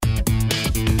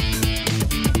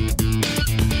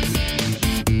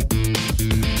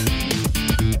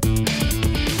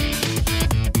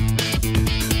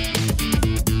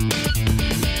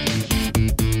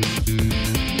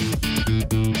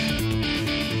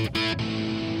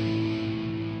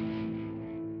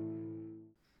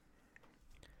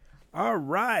All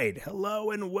right.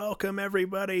 Hello and welcome,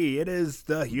 everybody. It is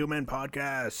the Human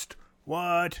Podcast.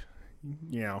 What?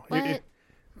 What?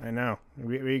 I know.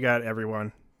 We got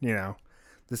everyone, the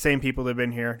same people that have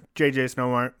been here. JJ's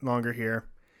no longer here.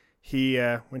 He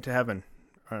went to heaven.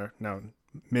 No,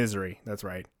 misery. That's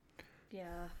right.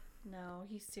 Yeah, no,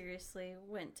 he seriously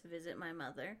went to visit my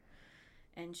mother,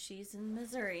 and she's in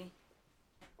Missouri.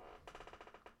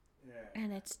 Yeah.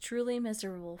 And it's truly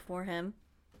miserable for him.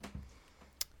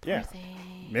 Yeah.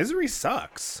 Misery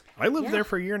sucks. I lived there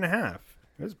for a year and a half.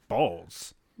 It was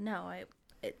balls. No,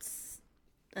 it's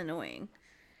annoying.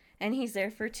 And he's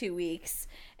there for 2 weeks.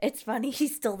 It's funny,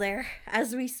 he's still there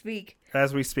as we speak.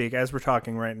 As we're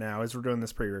talking right now, as we're doing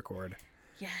this pre-record.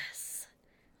 Yes.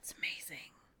 It's amazing.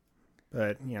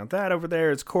 But, that over there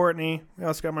is Courtney. We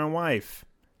also got my wife,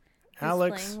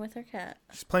 Alex. She's playing with her cat.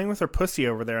 She's playing with her pussy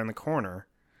over there in the corner.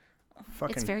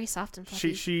 It's very soft and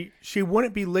fluffy. She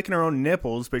wouldn't be licking her own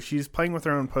nipples, but she's playing with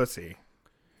her own pussy.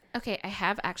 Okay, I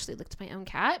have actually licked my own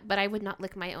cat, but I would not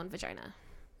lick my own vagina.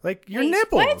 Like, your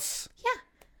nipples. What? Yeah,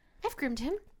 I've groomed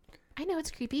him. I know it's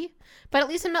creepy, but at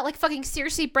least I'm not like fucking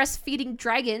seriously breastfeeding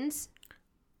dragons.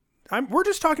 We're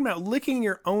just talking about licking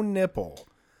your own nipple.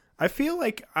 I feel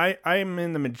like I'm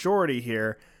in the majority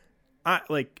here.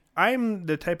 I'm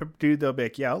the type of dude that'll be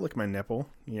like, yeah, I'll lick my nipple.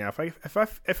 Yeah,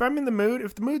 if I'm in the mood,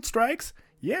 if the mood strikes,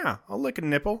 yeah, I'll lick a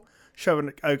nipple, shove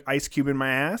an ice cube in my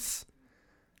ass.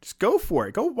 Just go for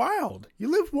it. Go wild.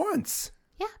 You live once.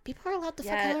 Yeah, people are allowed to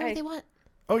fuck however they want.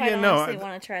 Oh I yeah, no. I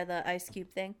want to try the ice cube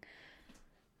thing.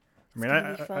 I mean,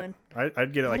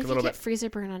 I'd get it like what a little if you bit. get freezer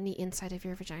burn on the inside of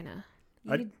your vagina?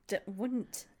 You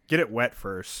wouldn't. Get it wet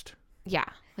first. Yeah,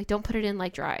 like don't put it in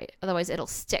like dry, otherwise it'll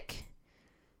stick.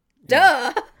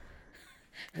 Duh.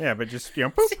 Yeah, but just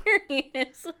boop.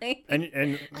 Seriously. And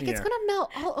like it's gonna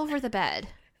melt all over the bed.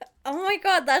 Oh my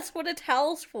god, that's what a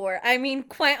towel's for. I mean,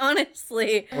 quite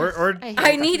honestly. Or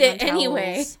I need it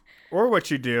anyway. Or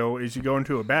what you do is you go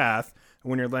into a bath, and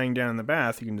when you're laying down in the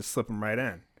bath, you can just slip them right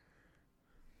in.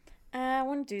 I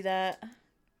wouldn't do that.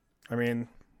 I mean,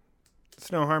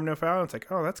 it's no harm, no foul. It's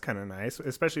like, oh, that's kind of nice,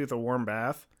 especially with a warm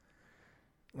bath.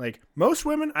 Like, most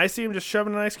women, I see them just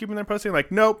shoving an ice cube in their pussy,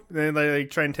 like, nope. And then they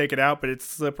try and take it out, but it's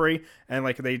slippery. And,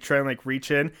 like, they try and, like,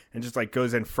 reach in and just, like,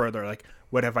 goes in further. Like,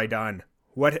 what have I done?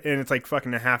 What? And it's, like,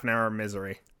 fucking a half an hour of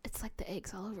misery. It's like the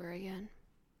eggs all over again.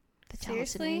 The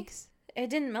Seriously? eggs. It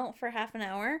didn't melt for half an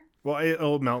hour? Well,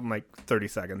 it'll melt in, like, 30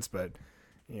 seconds, but,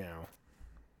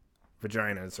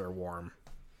 vaginas are warm.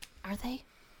 Are they?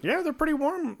 Yeah, they're pretty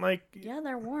warm. Like, yeah,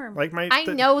 they're warm. Like I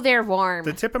know they're warm.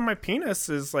 The tip of my penis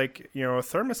is like, a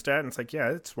thermostat, and it's like,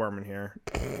 yeah, it's warm in here.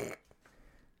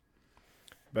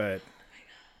 But,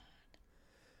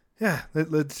 yeah,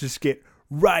 let's just get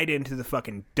right into the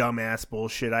fucking dumbass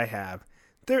bullshit I have.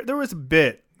 There was a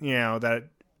bit, that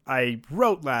I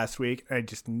wrote last week, and I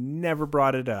just never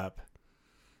brought it up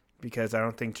because I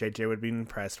don't think JJ would be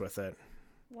impressed with it.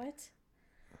 What?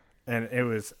 And it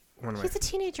was He's a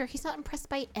teenager. He's not impressed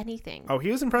by anything. Oh, he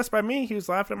was impressed by me. He was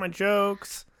laughing at my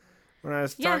jokes when I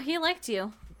was he liked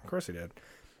you. Of course he did.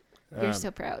 You're so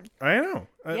proud. I know.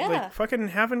 Yeah. Like, fucking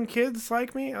having kids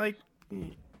like me,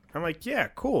 I'm like, yeah,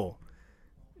 cool.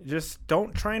 Just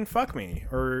don't try and fuck me.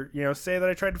 Or, say that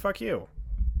I tried to fuck you.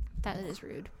 That is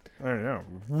rude. I don't know.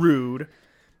 Rude.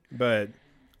 But.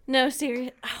 No,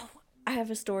 serious. Oh, I have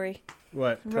a story.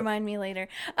 What? Remind me later.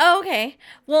 Oh, okay.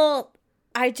 Well,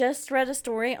 I just read a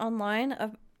story online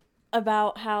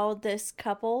about how this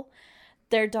couple,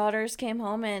 their daughters came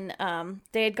home and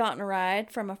they had gotten a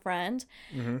ride from a friend,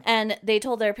 and they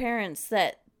told their parents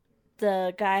that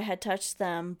the guy had touched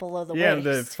them below the waist. Yeah,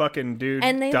 the fucking dude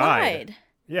and they died. lied.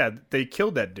 Yeah, they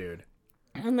killed that dude.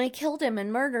 And they killed him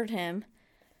and murdered him.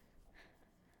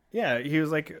 Yeah, he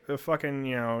was like a fucking,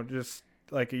 just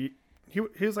like he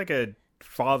was like a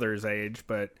father's age,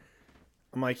 but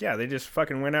I'm like, yeah, they just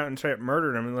fucking went out and tried to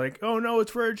murder him and like, oh no,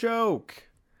 it's for a joke.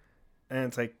 And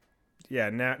it's like, yeah,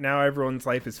 now everyone's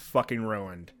life is fucking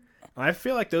ruined. I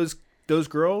feel like those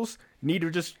girls need to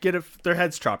just get their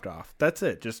heads chopped off. That's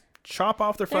it. Just chop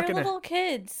off their They're fucking little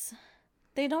kids.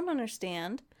 They don't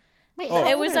understand. Wait,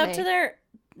 It was up to their...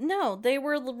 No, they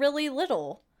were really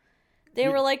little. They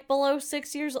were like below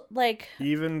 6 years, like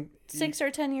even 6 or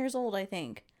 10 years old, I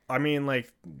think. I mean,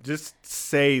 like, just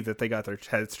say that they got their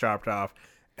heads chopped off,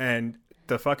 and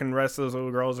the fucking rest of those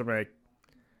little girls are like,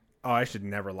 oh, I should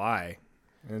never lie.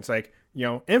 And it's like,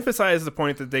 emphasize the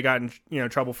point that they got in,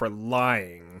 trouble for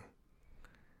lying.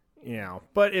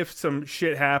 But if some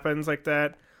shit happens like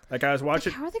that, like I was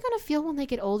watching... How are they going to feel when they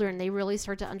get older and they really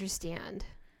start to understand?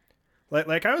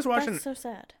 Like I was watching... That's so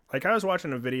sad. Like I was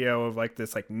watching a video of like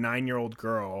this like 9-year-old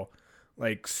girl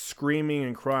like screaming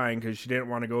and crying because she didn't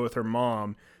want to go with her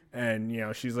mom. And,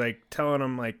 she's like telling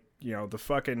him like, the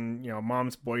fucking,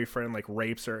 mom's boyfriend like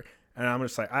rapes her. And I'm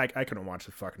just like, I couldn't watch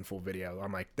the fucking full video.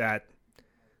 I'm like, that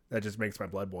just makes my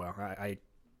blood boil.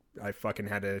 I fucking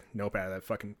had to nope out of that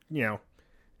fucking,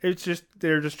 it's just,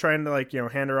 they're just trying to like,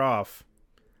 hand her off.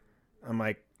 I'm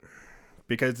like,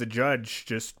 because the judge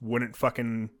just wouldn't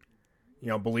fucking,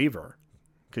 believe her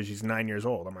because she's 9 years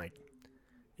old. I'm like,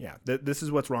 yeah, this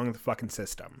is what's wrong with the fucking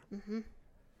system. Mm-hmm.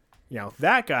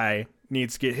 That guy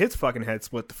needs to get his fucking head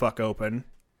split the fuck open.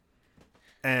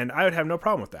 And I would have no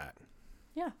problem with that.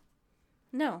 Yeah.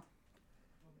 No.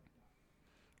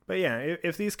 But yeah,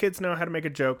 if these kids know how to make a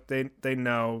joke, they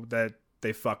know that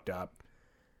they fucked up.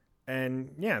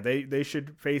 And yeah, they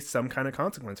should face some kind of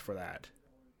consequence for that.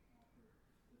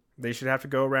 They should have to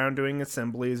go around doing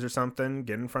assemblies or something,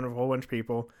 get in front of a whole bunch of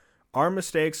people. Our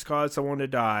mistakes caused someone to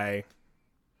die.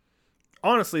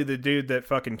 Honestly, the dude that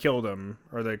fucking killed him,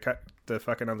 or the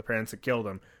fucking other parents that killed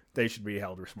him, they should be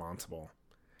held responsible.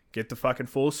 Get the fucking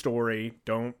full story.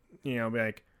 Don't, be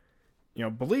like,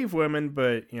 believe women,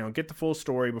 but, get the full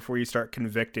story before you start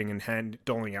convicting and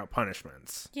doling out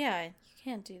punishments. Yeah, you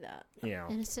can't do that.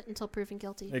 Innocent until proven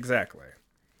guilty. Exactly.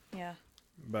 Yeah.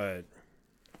 But,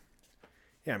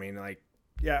 yeah, I mean, like,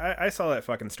 yeah, I saw that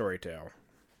fucking story too.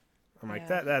 I'm like,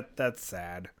 that's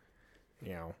sad.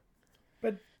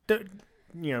 But,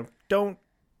 don't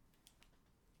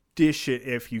dish it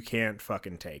if you can't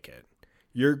fucking take it.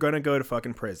 You're gonna go to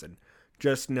fucking prison.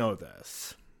 Just know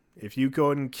this. If you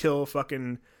go and kill a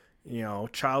fucking,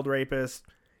 child rapist,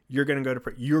 you're gonna go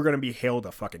to you're gonna be hailed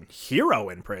a fucking hero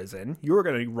in prison. You're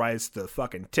gonna rise to the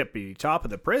fucking tippy top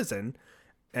of the prison,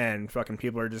 and fucking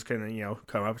people are just gonna,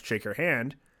 come up and shake your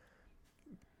hand.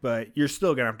 But you're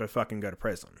still gonna have to fucking go to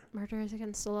prison. Murder is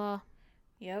against the law.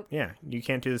 Yep. Yeah, you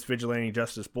can't do this vigilante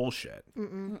justice bullshit.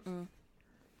 Mm-mm.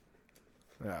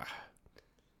 Ugh.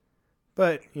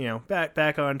 But,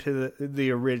 back onto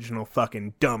the original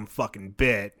fucking dumb fucking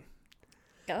bit.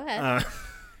 Go ahead.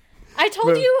 I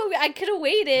told you I could have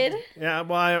waited. Yeah,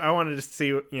 well, I wanted to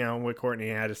see, what Courtney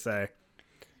had to say.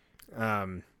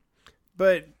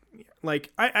 But,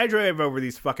 like, I drive over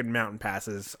these fucking mountain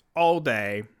passes all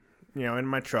day, in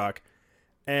my truck,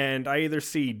 and I either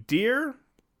see deer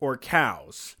or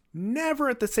cows, never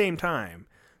at the same time.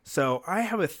 So I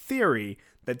have a theory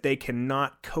that they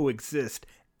cannot coexist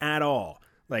at all.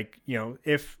 Like,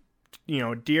 if,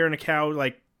 deer and a cow,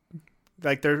 like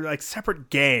they're like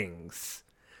separate gangs.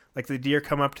 Like the deer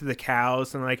come up to the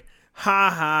cows and like,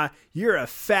 ha ha, you're a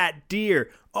fat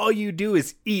deer. All you do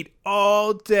is eat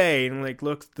all day. And like,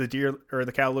 looks, the deer or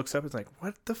the cow looks up and is like,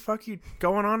 what the fuck you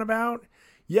going on about?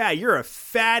 Yeah, you're a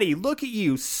fatty. Look at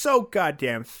you. So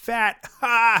goddamn fat.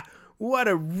 Ha! What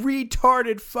a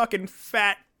retarded fucking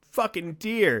fat fucking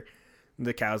deer. And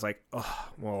the cow's like, oh,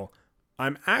 well,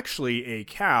 I'm actually a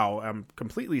cow. I'm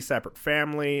completely separate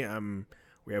family.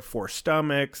 We have 4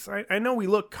 stomachs. I know we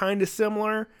look kind of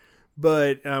similar,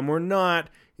 but we're not.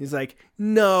 He's like,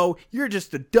 no, you're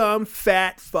just a dumb,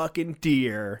 fat fucking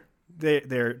deer.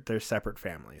 They're separate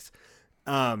families.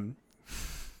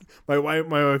 My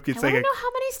wife gets like, I don't know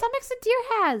how many stomachs a deer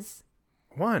has.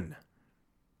 1.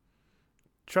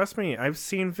 Trust me, I've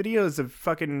seen videos of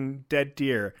fucking dead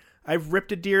deer. I've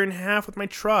ripped a deer in half with my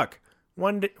truck.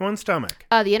 One stomach.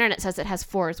 The internet says it has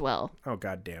 4 as well. Oh,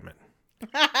 god damn it.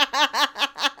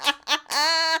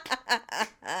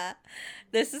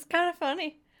 This is kind of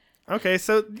funny. Okay,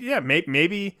 so yeah,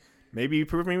 maybe you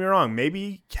prove me wrong.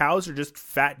 Maybe cows are just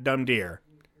fat dumb deer.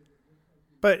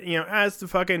 But, as the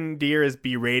fucking deer is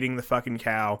berating the fucking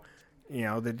cow,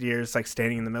 the deer's like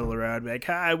standing in the middle of the road, like,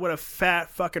 hi, what a fat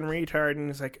fucking retard. And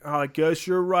he's like, oh, I guess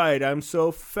you're right. I'm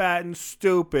so fat and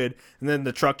stupid. And then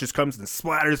the truck just comes and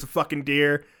splatters the fucking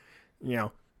deer.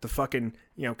 The fucking,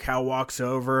 cow walks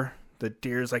over. The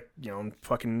deer's like,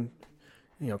 fucking,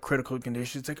 critical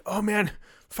condition. It's like, oh man,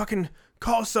 fucking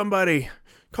call somebody.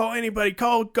 Call anybody.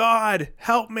 Call God.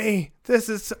 Help me. This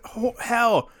is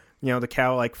hell. The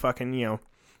cow like fucking,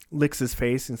 licks his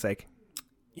face and it's like,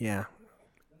 yeah,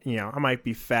 I might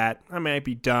be fat, I might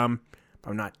be dumb, but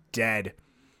I'm not dead.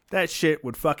 That shit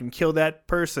would fucking kill that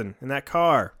person in that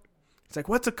car. It's like,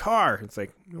 what's a car? It's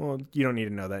like, well, you don't need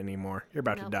to know that anymore. You're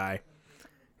about to die.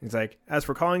 He's like, as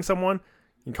for calling someone,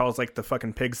 he calls like the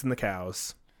fucking pigs and the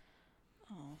cows.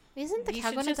 Oh. Isn't the You cow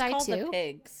should going to just die call too? the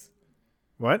pigs.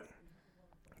 What?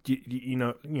 You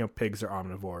know, pigs are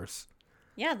omnivores.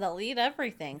 Yeah, they'll eat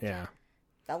everything. Yeah.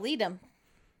 They'll eat them.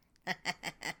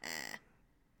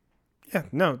 Yeah,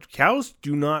 no, cows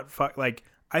do not fuck. Like,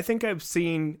 I think I've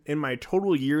seen in my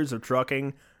total years of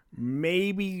trucking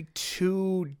maybe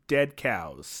 2 dead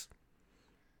cows.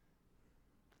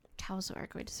 cows are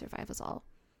going to survive us all.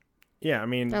 Yeah, I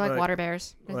mean, They're like water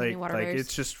bears. They're the new like water bears.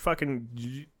 it's just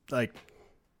fucking like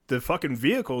the fucking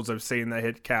vehicles I've seen that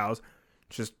hit cows,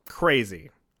 just crazy.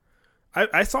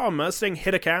 I saw a Mustang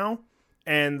hit a cow,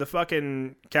 and the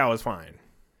fucking cow was fine.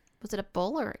 Was it a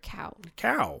bull or a cow?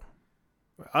 Cow,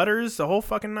 udders, the whole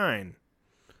fucking nine.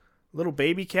 Little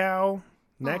baby cow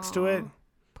next to it.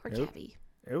 Poor Nope. Cabby.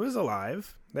 It was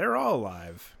alive. They're all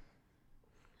alive.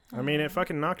 I mean, it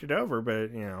fucking knocked it over,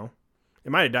 but you know,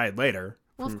 it might have died later.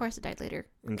 Well, of course it died later.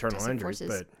 Internal Excessive injuries,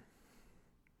 forces. but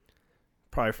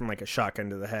probably from like a shotgun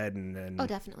to the head, and then Oh,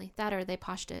 definitely. That or they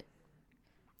poshed it.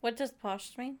 What does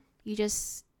posh mean? You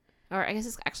just, or I guess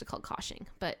it's actually called coshing,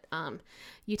 but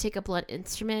you take a blunt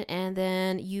instrument and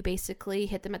then you basically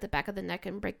hit them at the back of the neck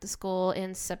and break the skull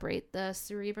and separate the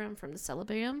cerebrum from the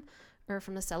cerebellum,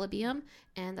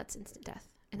 and that's instant death.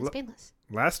 And it's painless.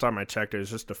 last time I checked, it was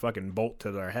just a fucking bolt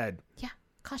to their head. Yeah,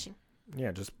 coshing.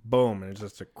 Yeah, just boom, and it's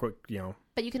just a quick, you know.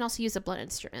 But you can also use a blunt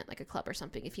instrument like a club or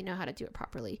something if you know how to do it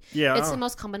properly. Yeah, It's the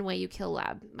most common way you kill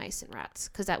lab mice and rats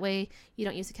because that way you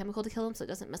don't use a chemical to kill them so it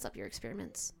doesn't mess up your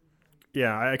experiments.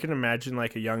 yeah. I can imagine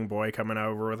like a young boy coming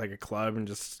over with like a club and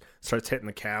just starts hitting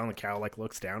the cow, and the cow like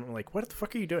looks down and like, what the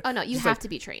fuck are you doing? Oh, no, you Just, have like, to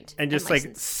be trained. and just like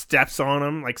licensed. steps on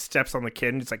him, like steps on the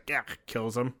kid, and just like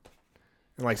kills him,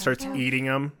 and like starts eating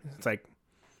him. It's like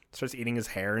starts eating his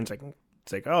hair, and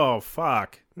it's like oh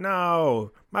fuck,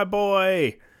 no, my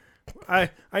boy, I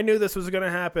knew this was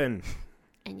gonna happen.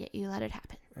 And yet you let it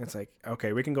happen. And it's like,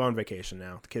 okay, we can go on vacation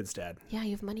now. The kid's dead. Yeah,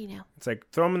 you have money now. It's like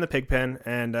throw him in the pig pen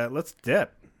and let's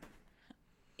dip.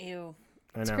 Ew.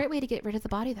 I It's a know. great way to get rid of the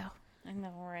body, though. I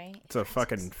know, right? It's a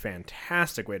fucking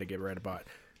fantastic way to get rid of it.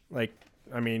 Like,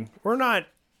 I mean, we're not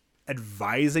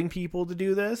advising people to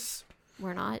do this.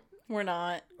 We're not. We're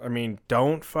not. I mean,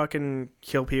 don't fucking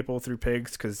kill people through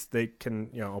pigs because they can,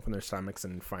 you know, open their stomachs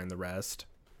and find the rest.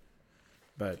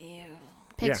 But Ew.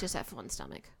 Pigs Yeah. just have one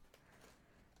stomach.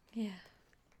 Yeah.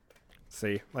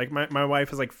 see, like my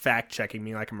wife is like fact checking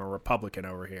me like I'm a Republican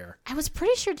over here. I was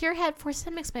pretty sure deer had four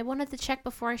stomachs, but I wanted to check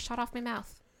before I shot off my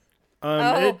mouth.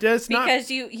 It does not. Because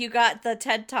you got the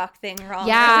TED Talk thing wrong.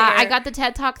 Yeah, earlier. I got the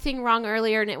TED Talk thing wrong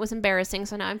earlier, and it was embarrassing.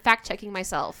 So now I'm fact checking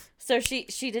myself. So she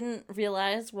didn't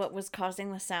realize what was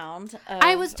causing the sound.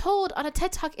 I was told on a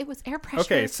TED Talk it was air pressure.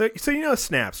 Okay, so you know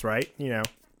snaps, right? You know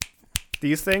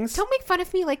these things. Don't make fun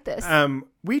of me like this.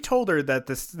 We told her that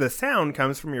the sound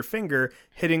comes from your finger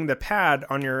hitting the pad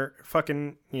on your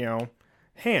fucking, you know,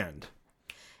 hand.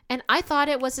 And I thought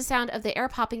it was the sound of the air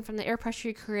popping from the air pressure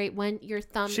you create when your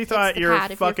thumb She hits thought the your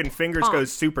pad of fucking your fingers palm. go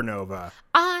supernova.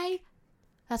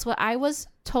 That's what I was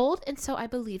told, and so I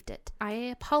believed it. I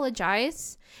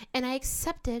apologize, and I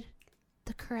accepted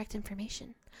the correct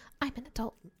information. I'm an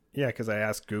adult. Yeah, because I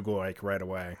asked Google like right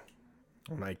away.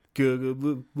 I'm like,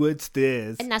 Google, what's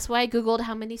this? And that's why I Googled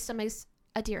how many stomachs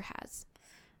a deer has.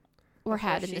 Or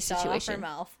had in she this shot off her situation.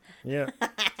 mouth. Yeah.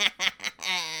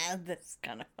 That's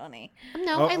kind of funny.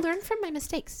 No, Oh. I learned from my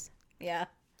mistakes. Yeah.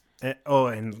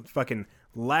 And fucking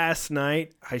last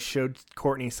night I showed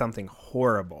Courtney something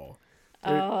horrible.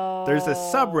 There's a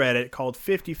subreddit called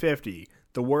 50/50.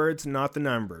 The words, not the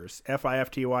numbers.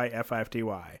 FIFTY,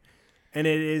 FIFTY. And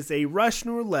it is a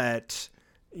Russian roulette,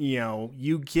 you know,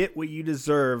 you get what you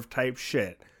deserve type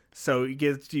shit. So it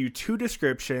gives you two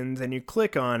descriptions and you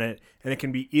click on it and it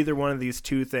can be either one of these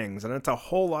two things. And it's a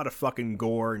whole lot of fucking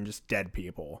gore and just dead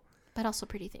people. But also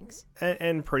pretty things.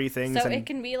 And pretty things. So and it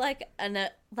can be like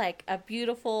a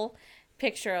beautiful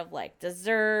picture of like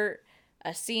dessert,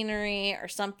 a scenery, or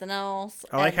something else.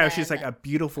 I like and how she's then- like a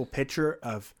beautiful picture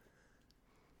of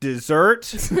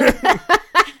dessert.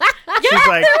 Yeah,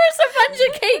 like- there was a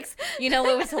bunch of cakes. You know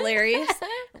what was hilarious?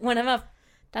 One of them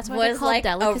That's why they're was called like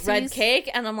delicacies. a red cake,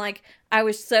 and I'm like, I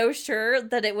was so sure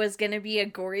that it was gonna be a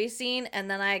gory scene, and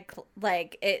then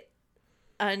it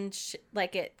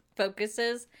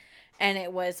focuses, and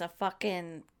it was a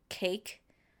fucking cake.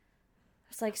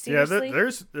 It's like Yeah,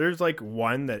 seriously. there's like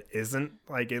one that isn't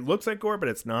like it looks like gore, but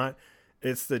it's not.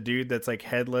 It's the dude that's like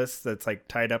headless, that's like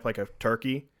tied up like a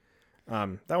turkey.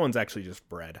 That one's actually just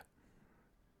bread.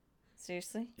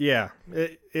 Seriously. Yeah,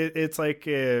 it's like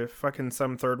fucking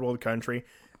some third world country,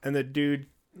 and the dude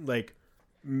like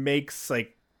makes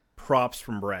like props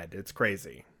from bread. It's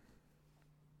crazy.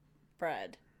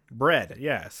 Bread. Bread,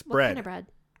 yes, What bread. kind of bread?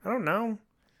 I don't know.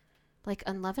 Like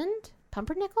unleavened?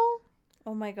 Pumpernickel?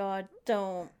 Oh my god!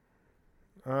 Don't.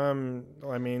 I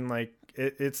mean, like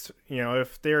it's you know,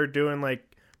 if they're doing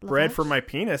like bread for Lavage? my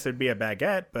penis, it'd be a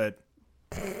baguette, but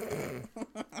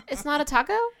It's not a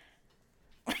taco?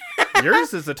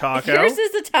 yours is a taco. Yours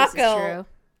is a This taco. is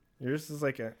true. Yours is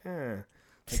like a.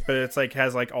 But it's like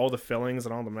has like all the fillings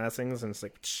and all the messings, and it's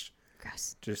like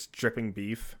Gross. just dripping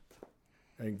beef.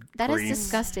 And That is grease.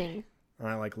 disgusting. And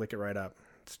I like lick it right up.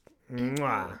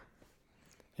 Mwah.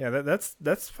 Yeah,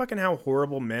 that's fucking how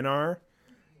horrible men are.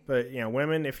 But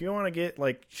women, if you want to get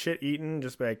like shit eaten,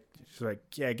 just like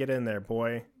yeah, get in there,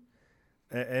 boy.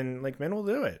 And like men will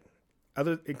do it.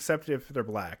 Except if they're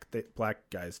black. Black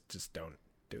guys just don't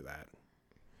do that.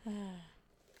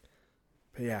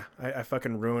 But yeah, I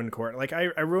fucking ruined Court. Like I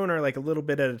ruin her like a little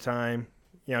bit at a time.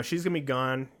 She's gonna be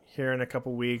gone here in a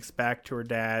couple weeks, back to her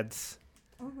dad's.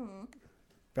 Mm-hmm.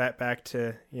 Back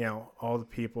to all the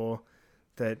people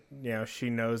that she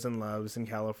knows and loves in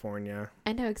California.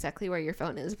 I know exactly where your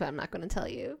phone is, but I'm not going to tell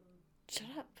you. Shut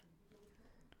up.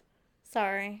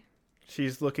 Sorry.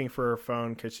 She's looking for her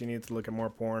phone because she needs to look at more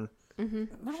porn.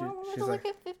 Mm-hmm. I want she's to like-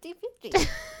 look at 50-50.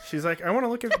 She's like, I want to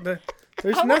look at the.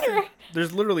 There's I nothing. wonder-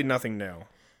 There's literally nothing new.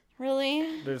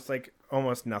 Really? There's like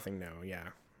almost nothing new. Yeah.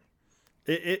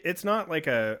 It's not like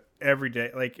a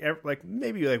everyday like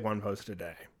maybe like one post a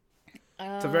day.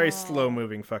 It's a very slow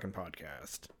moving fucking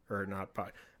podcast or not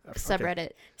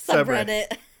Subreddit.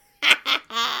 Subreddit.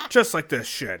 just like this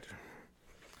shit.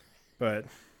 But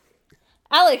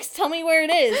Alex, tell me where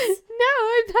it is. No,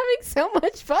 I'm having so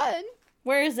much fun.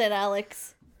 Where is it,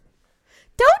 Alex?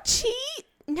 Don't cheat.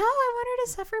 No, I want her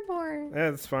to suffer more.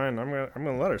 that's fine. I'm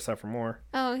gonna let her suffer more.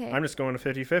 Oh, okay. I'm just going to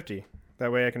 50-50.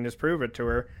 That way I can just prove it to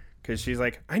her because she's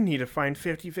like, I need to find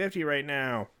 50-50 right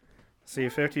now. See,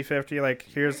 50-50, like,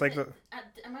 here's like the...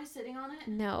 Am I sitting on it?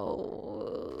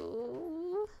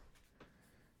 No.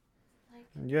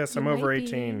 Yes, You I'm over might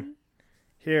 18. be.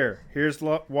 Here's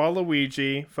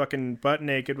Waluigi, fucking butt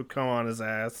naked with cum on his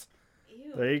ass.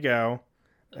 Ew. There you go.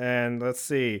 And let's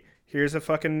see. Here's a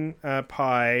fucking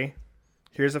pie.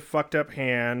 Here's a fucked up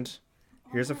hand.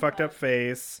 Here's a fucked up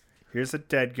face. Here's a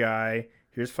dead guy.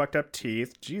 Here's fucked up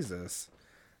teeth. Jesus.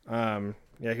 Yeah,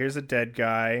 here's a dead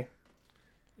guy.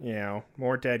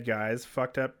 More dead guys.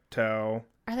 Fucked up toe.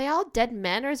 Are they all dead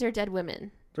men or is there dead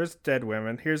women? There's dead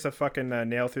women. Here's a fucking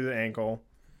nail through the ankle.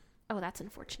 Oh, that's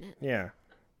unfortunate. Yeah.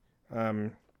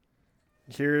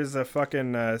 Here's a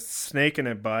fucking snake in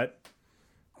a butt.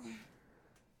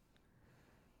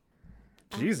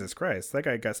 Jesus Christ. That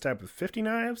guy got stabbed with 50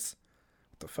 knives?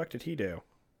 What the fuck did he do?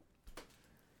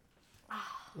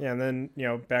 Yeah, and then,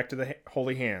 back to the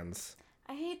holy hands.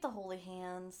 I hate the holy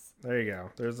hands. There you go.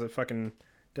 There's a fucking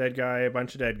dead guy, a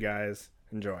bunch of dead guys.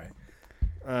 Enjoy.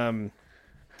 But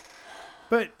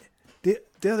the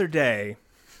other day,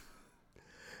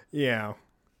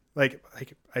 like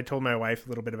I told my wife a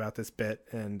little bit about this bit,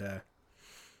 and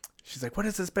she's like, "What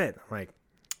is this bit?" I'm like,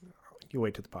 "You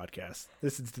wait to the podcast.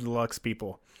 This is deluxe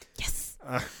people." Yes.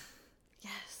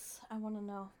 Yes, I want to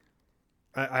know.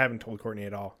 I haven't told Courtney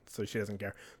at all, so she doesn't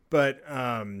care. But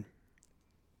I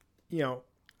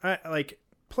like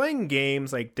playing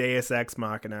games like Deus Ex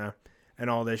Machina and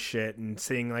all this shit, and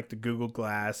seeing like the Google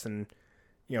Glass and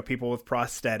people with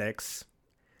prosthetics.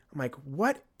 I'm like,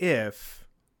 what if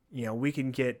we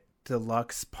can get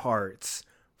deluxe parts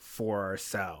for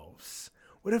ourselves?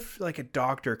 What if like a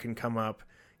doctor can come up,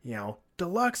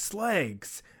 deluxe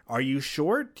legs? Are you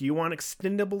short? Do you want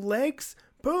extendable legs?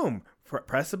 Boom.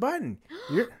 Press a button.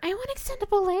 I want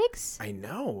extendable legs. I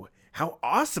know. How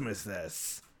awesome is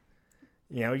this?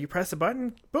 You press a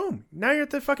button, boom. Now you're at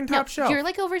the fucking top shelf. You're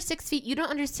like over 6 feet. You don't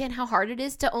understand how hard it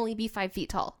is to only be 5 feet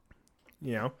tall.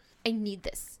 I need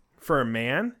this. For a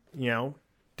man,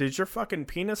 did your fucking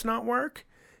penis not work?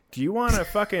 Do you want a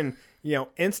fucking,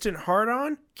 instant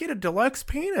hard-on? Get a deluxe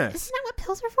penis. Isn't that what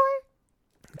pills are for?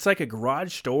 It's like a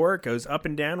garage door. It goes up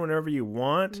and down whenever you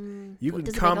want. You can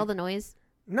Does it come. make all the noise?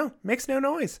 No, makes no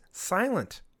noise.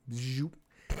 Silent. Zoop.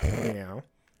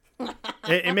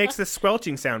 It makes this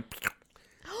squelching sound.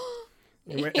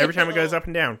 Every time it goes up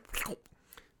and down.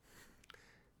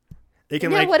 It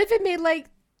can What if it made like...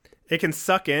 it can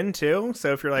suck in too.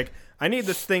 So if you're like, I need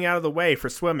this thing out of the way for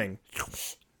swimming.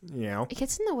 It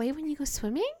gets in the way when you go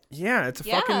swimming? Yeah, it's a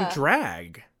fucking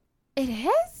drag. It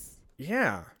is?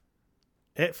 Yeah.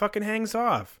 It fucking hangs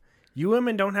off. You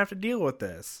women don't have to deal with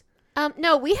this.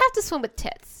 No, we have to swim with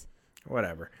tits.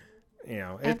 Whatever. I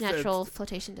have natural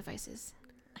flotation devices.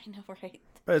 I know, right?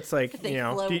 But it's like, They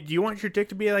do float. you want your dick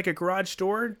to be like a garage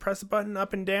door? Press a button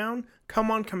up and down. Come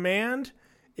on command.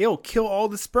 It'll kill all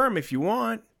the sperm if you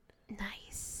want.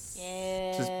 Nice.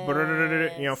 Yeah.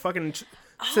 Just, fucking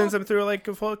sends them through like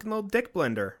a fucking little dick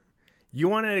blender. You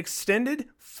want it extended?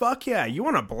 Fuck yeah. You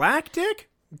want a black dick?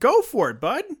 Go for it,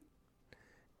 bud.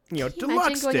 Can you deluxe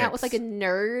imagine going out with dicks. like a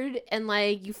nerd and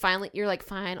like you're like,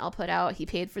 fine, I'll put out. He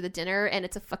paid for the dinner and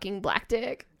it's a fucking black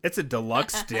dick. It's a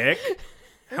deluxe dick.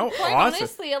 How Quite awesome.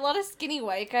 honestly, a lot of skinny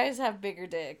white guys have bigger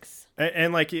dicks.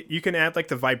 And like you can add like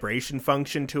the vibration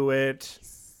function to it.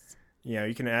 You know,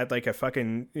 you can add like a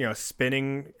fucking,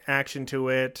 spinning action to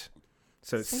it.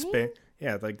 So it Spinning?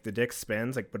 yeah, like the dick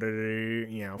spins like,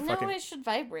 No, fucking it should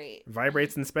vibrate.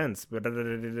 vibrates and spins. What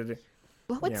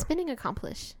would Yeah. spinning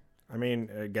accomplish? I mean,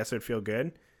 I guess it'd feel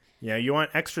good. Yeah, you want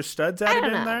extra studs added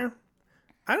don't in know. there?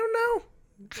 I don't know.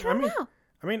 I don't know.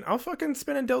 I mean, I'll fucking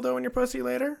spin a dildo in your pussy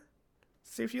later.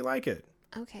 See if you like it.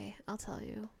 Okay, I'll tell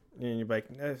you. And you're like,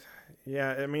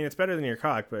 yeah, I mean, it's better than your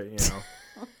cock, but,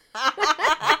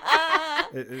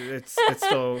 it's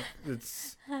still,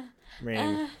 I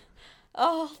mean,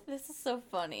 Oh, this is so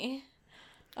funny.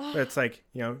 but it's like,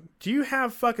 do you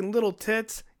have fucking little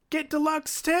tits? Get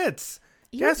deluxe tits.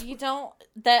 Yes. You don't,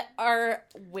 that are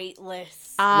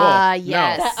weightless. Ah, Well, no.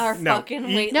 yes. That are No, fucking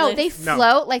you- weightless. No, they No.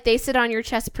 float like they sit on your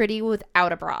chest pretty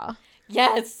without a bra.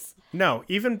 Yes. No,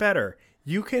 even better.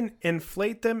 You can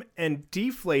inflate them and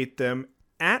deflate them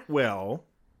at will.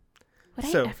 Would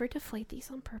So- I ever deflate these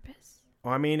on purpose?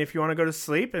 I mean, if you want to go to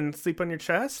sleep and sleep on your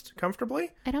chest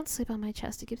comfortably, I don't sleep on my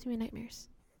chest. It gives me nightmares.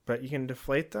 but you can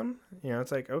deflate them.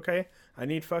 It's like, okay, I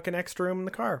need fucking extra room in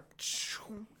the car.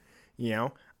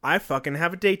 I fucking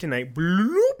have a date tonight.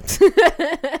 Bloop.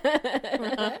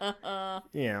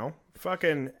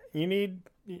 Fucking, you need,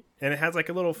 and it has like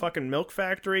a little fucking milk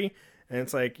factory, and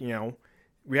it's like,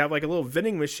 we have like a little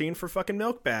vending machine for fucking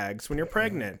milk bags when you're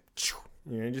pregnant.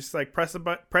 Just like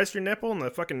press your nipple and the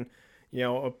fucking,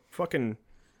 a fucking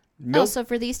milk. Also,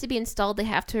 for these to be installed, they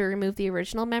have to remove the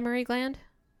original mammary gland.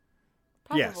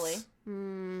 Probably. Yes.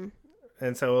 Mm.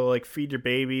 And so it'll like feed your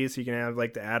babies. You can have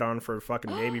like the add-on for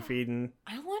fucking baby feeding.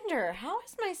 I wonder, how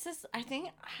is my sister,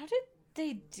 how did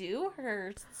they do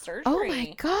her surgery? Oh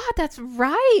my god, that's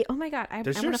right. Oh my god, I'm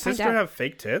Does your gonna find sister out. have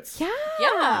fake tits? Yeah.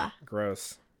 Yeah.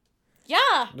 Gross. Yeah.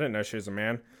 I didn't know she was a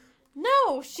man.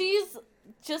 No, she's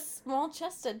just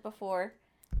small-chested before.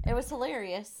 It was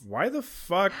hilarious. Why the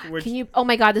fuck would Can you? Oh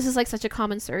my god, this is like such a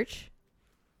common search.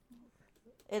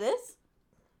 It is?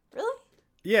 Really?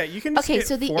 Yeah, you can just Okay, get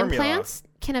so the formula. implants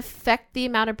can affect the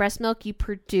amount of breast milk you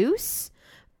produce,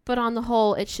 but on the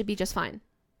whole, it should be just fine.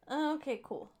 Okay,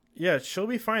 cool. Yeah, she'll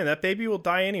be fine. That baby will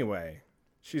die anyway.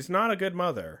 She's not a good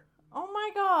mother. Oh my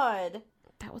god.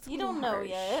 That was a You little don't know harsh.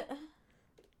 yet.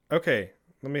 Okay,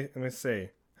 let me see.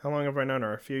 How long have I known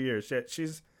her? A few years. Yeah,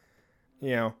 she's,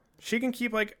 she can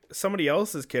keep like somebody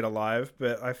else's kid alive,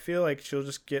 but I feel like she'll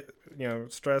just get,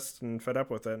 stressed and fed up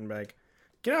with it and be like,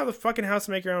 get out of the fucking house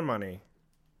and make your own money.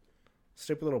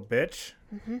 Stupid little bitch.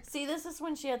 See, this is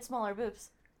when she had smaller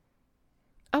boobs.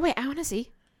 Oh wait, I want to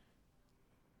see.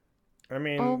 I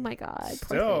mean, Oh my god.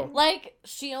 Poor still, thing. Like,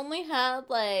 she only had,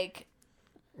 like,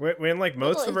 when like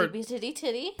most of her, itty bitty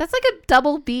titty. That's like a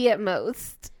double B at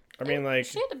most. I mean, like,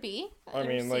 She had a B. I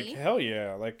mean, like, C. hell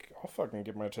yeah, like, I'll fucking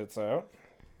get my tits out.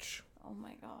 Oh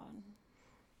my god.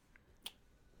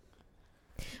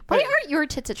 Why aren't your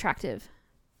tits attractive?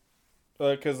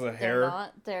 Because the They're hair,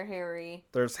 not. They're hairy.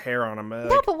 there's hair on them.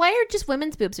 No, but why are just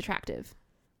women's boobs attractive?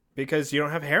 Because you don't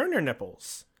have hair on your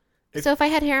nipples. So if I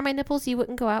had hair on my nipples, you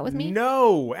wouldn't go out with me?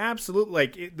 No, absolutely.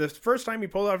 Like, the first time you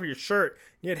pulled off your shirt,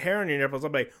 you had hair on your nipples.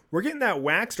 I'm like, we're getting that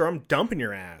waxed or I'm dumping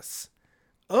your ass.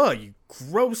 Ugh, you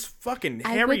gross fucking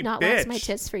hairy I would not bitch. wax my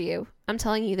tits for you. I'm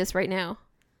telling you this right now.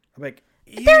 I'm like,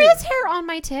 There ew. is hair on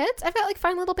my tits. I've got like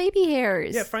fine little baby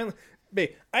hairs. Yeah, finally.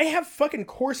 Babe, I have fucking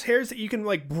coarse hairs that you can,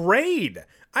 like, braid.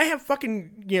 I have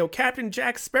fucking, Captain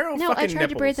Jack Sparrow No, fucking I tried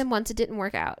to braid nipples. them once. It didn't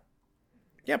work out.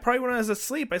 Yeah, probably when I was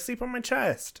asleep. I sleep on my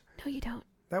chest. No, you don't.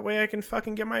 That way I can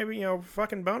fucking get my,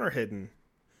 fucking boner hidden.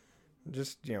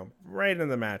 Just, right in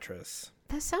the mattress.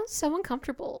 That sounds so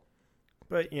uncomfortable.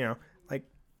 But, like,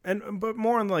 but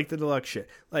more on, like, the deluxe shit.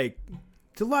 Like,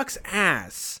 deluxe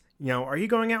ass. Are you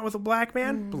going out with a black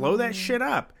man? Blow that shit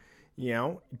up.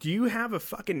 Do you have a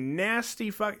fucking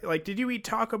nasty like, did you eat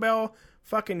Taco Bell,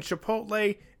 fucking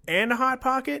Chipotle, and a Hot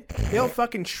Pocket? They'll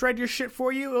fucking shred your shit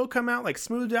for you. It'll come out like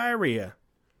smooth diarrhea.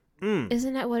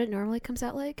 Isn't that what it normally comes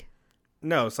out like?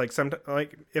 No, it's like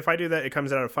like if I do that, it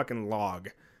comes out a fucking log.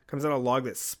 It comes out a log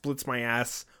that splits my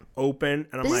ass open,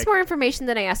 and I'm This like, is more information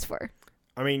than I asked for.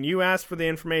 I mean, you asked for the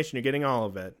information, you're getting all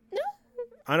of it, No.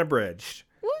 unabridged.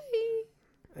 Why?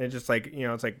 And it's just like,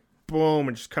 it's like boom,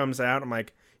 it just comes out. I'm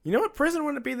like, you know what? Prison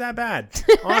wouldn't be that bad,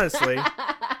 honestly.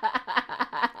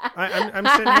 I'm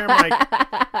sitting here.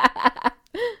 I'm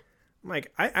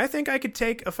like, I think I could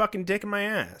take a fucking dick in my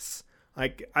ass.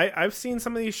 Like, I've seen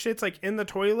some of these shits like in the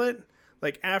toilet,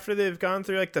 like after they've gone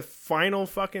through like the final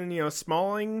fucking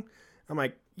smalling. I'm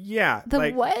like, yeah, The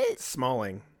like, what?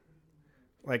 Smalling.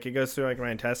 Like it goes through like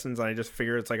my intestines, and I just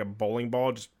figure it's like a bowling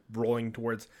ball just rolling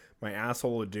towards my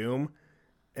asshole of doom,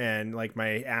 and like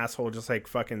my asshole just like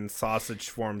fucking sausage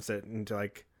forms it into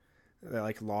like they're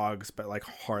like logs, but like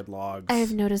hard logs. I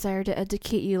have no desire to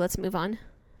educate you. Let's move on.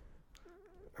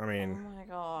 I mean, Oh my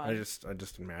god. I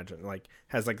just imagine like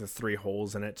has like the 3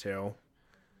 holes in it too.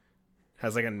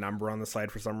 Has like a number on the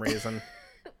side for some reason.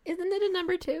 Isn't it a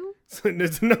number 2? So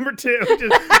it's number 2,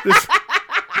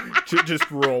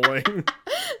 just rolling.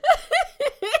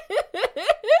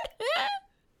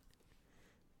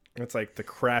 It's like the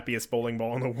crappiest bowling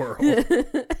ball in the world.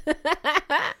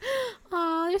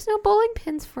 Oh, there's no bowling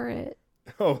pins for it.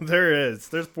 Oh, there is.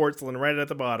 There's porcelain right at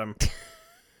the bottom.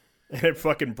 And it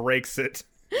fucking breaks it.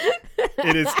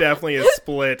 It is definitely a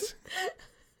split.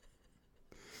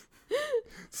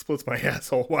 Splits my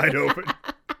asshole wide open.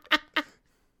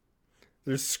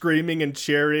 There's screaming and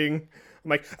cheering. I'm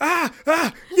like,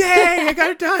 yay, I got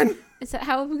it done. Is that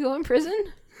how we go in prison?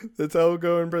 That's how we'll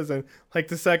go in prison. Like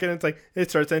the second it's like,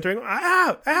 it starts entering.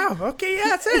 Ow, okay,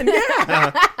 yeah, it's in,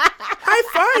 yeah.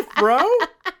 High five, bro.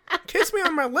 Kiss me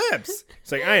on my lips.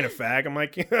 It's like, I ain't a fag. I'm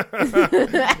like,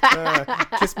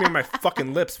 kiss me on my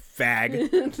fucking lips, fag.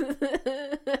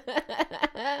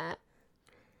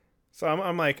 So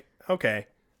I'm like, okay.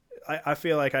 I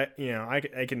feel like I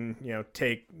can,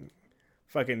 take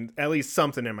fucking at least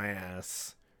something in my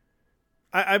ass.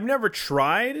 I've never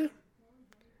tried,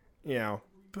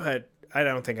 but I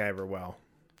don't think I ever will.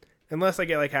 Unless I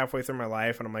get like halfway through my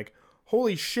life and I'm like,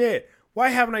 holy shit, why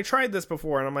haven't I tried this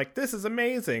before? And I'm like, this is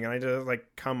amazing. And I just like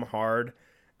come hard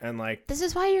and like. This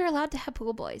is why you're allowed to have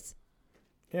pool boys.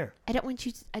 Yeah. I don't want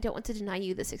to deny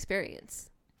you this experience.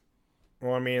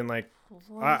 Well, I mean, like,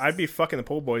 I'd be fucking the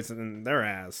pool boys in their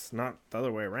ass, not the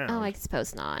other way around. Oh, I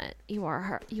suppose not. You are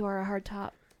a hard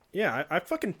top. Yeah, I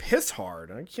fucking piss hard.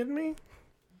 Are you kidding me?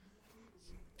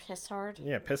 Piss hard?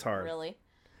 Yeah, piss hard. Really?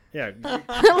 Yeah.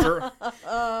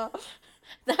 That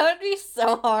would be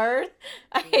so hard.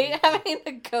 I hate having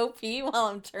to go pee while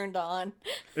I'm turned on.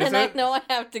 Is I that- know I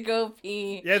have to go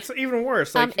pee. Yeah, it's even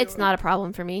worse. Like, It's not a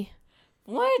problem for me.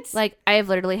 What? Like, I have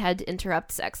literally had to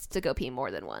interrupt sex to go pee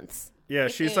more than once. Yeah,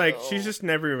 she's like, she's just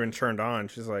never even turned on.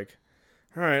 She's like,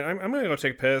 all right, I'm gonna go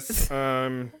take a piss.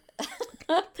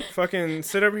 Fucking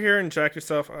sit over here and jack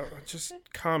yourself. Just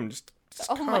come. Just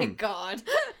oh come. my god.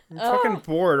 I'm fucking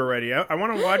bored already. I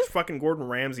want to watch fucking Gordon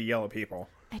Ramsay yell at people.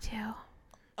 I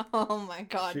do. Oh my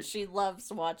god. She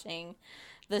loves watching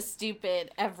the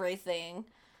stupid everything.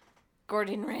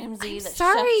 Gordon Ramsay. I'm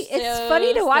sorry. It's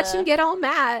funny to watch him get all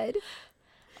mad.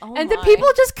 Oh And the my. people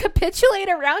just capitulate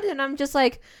around him. I'm just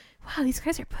like, wow, these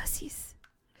guys are pussies.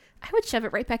 I would shove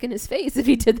it right back in his face if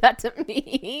he did that to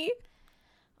me.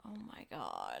 Oh my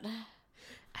god.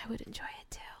 I would enjoy it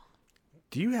too.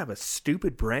 Do you have a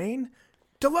stupid brain?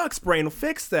 Deluxe Brain will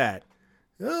fix that.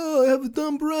 Oh, I have a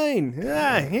dumb brain.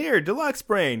 Here, Deluxe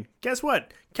Brain. Guess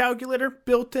what? Calculator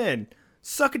built in.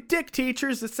 Suck a dick,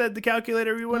 teachers that said the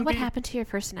calculator you What wouldn't would be. happen to your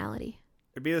personality?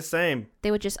 It'd be the same. They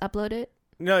would just upload it?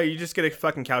 No, you just get a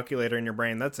fucking calculator in your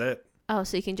brain. That's it. Oh,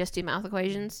 so you can just do math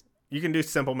equations? You can do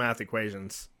simple math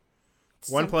equations.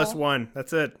 Simple? 1 plus 1.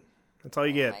 That's it. That's all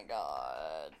you get. Oh my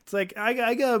god. It's like,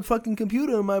 I got a fucking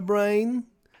computer in my brain.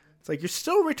 It's like, you're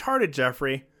still retarded,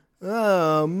 Jeffrey.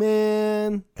 Oh,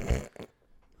 man.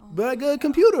 But I got a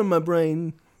computer in my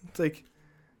brain. It's like,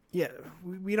 yeah,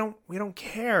 we don't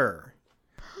care.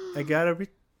 I got a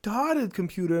retarded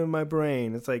computer in my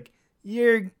brain. It's like,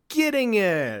 you're getting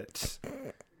it.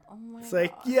 Oh my It's god.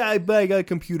 like, yeah, I bet I got a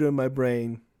computer in my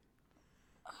brain.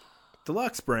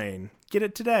 Deluxe Brain. Get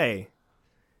it today.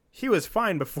 He was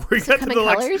fine before he got the Come in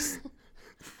Deluxe. colors?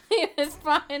 He was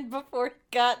fine before he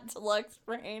got Deluxe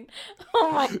Brain.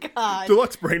 Oh my god.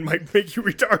 Deluxe Brain might make you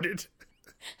retarded.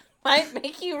 Might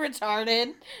make you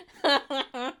retarded.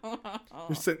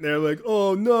 You're sitting there like,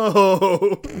 oh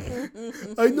no.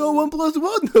 I know 1 plus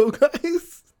 1 though,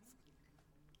 guys.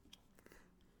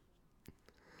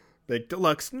 Like,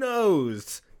 Deluxe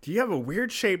nose. Do you have a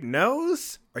weird shaped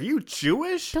nose? Are you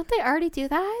Jewish? Don't they already do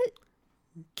that?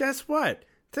 Guess what?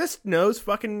 This nose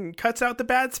fucking cuts out the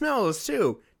bad smells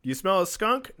too. Do you smell a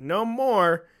skunk? No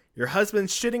more. Your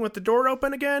husband's shitting with the door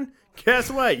open again? Guess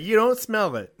what? You don't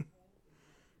smell it.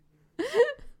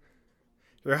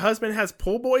 Your husband has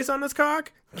pull boys on his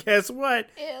cock? Guess what?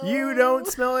 Ew. You don't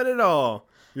smell it at all.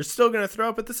 You're still going to throw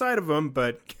up at the sight of him,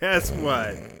 but guess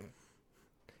what?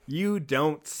 You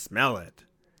don't smell it.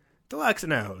 Deluxe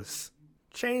nose.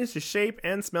 Change the shape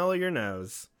and smell of your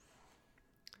nose.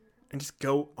 And just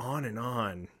go on and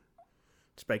on.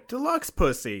 Just like, Deluxe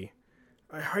pussy.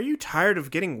 Are you tired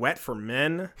of getting wet for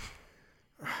men?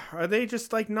 Are they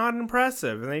just like not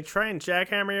impressive and they try and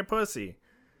jackhammer your pussy?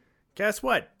 Guess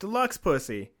what? Deluxe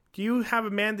pussy. Do you have a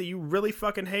man that you really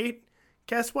fucking hate?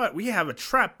 Guess what? We have a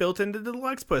trap built into the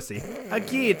deluxe pussy. A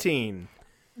guillotine.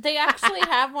 They actually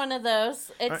have one of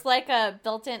those. It's like a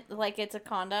built-in, like it's a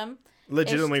condom.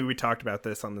 Legitimately, we talked about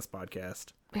this on this podcast.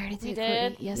 We already We did.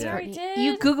 did? Courtney. Yes, Yeah. Courtney. We did?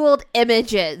 You Googled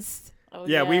images. Oh,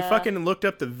 Yeah, we fucking looked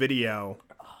up the video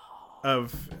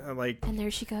of, like, And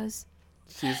there she goes.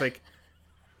 she's like,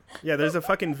 yeah, there's a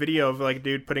fucking video of, like, a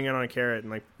dude putting it on a carrot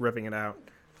and, like, ripping it out.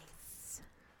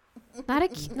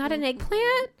 Not an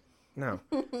eggplant? No.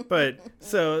 But,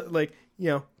 so, like, you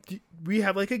know, we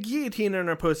have, like, a guillotine in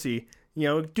our pussy. You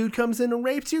know, dude comes in and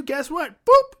rapes you. Guess what?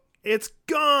 Boop! It's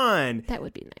gone. That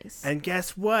would be nice. And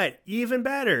guess what? Even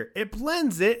better. It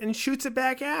blends it and shoots it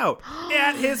back out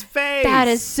at his face. That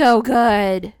is so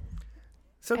good.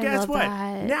 So I guess love what?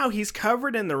 that. Now he's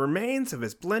covered in the remains of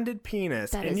his blended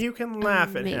penis, That and is you can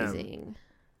laugh at him. Amazing.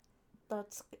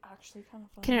 That's actually kind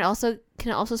of fun. Can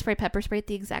it also spray pepper spray at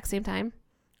the exact same time?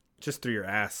 Just through your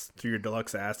ass, through your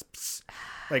deluxe ass. Psst.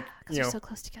 Like, Because you they're know, so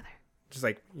close together. just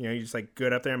like, you know, you just like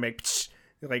good up there and make, psh,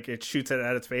 like it shoots it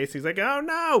at its face. He's like, oh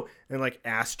no! And like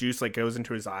ass juice like goes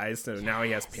into his eyes, so now he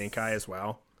has pink eye as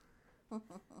well.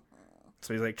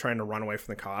 So he's like trying to run away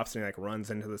from the cops, and he like runs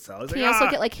into the cell. He's Can like, you also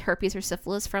 "Ah!" get like herpes or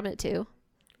syphilis from it too?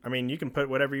 I mean, you can put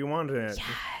whatever you want in it.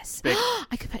 Yes. Big-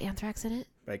 I could put anthrax in it.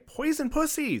 Like poison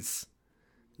pussies.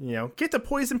 You know, get the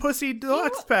poison pussy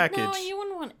deluxe package. No, you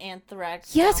wouldn't want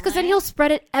anthrax. Yes, down because then there. he'll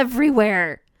spread it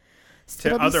everywhere. To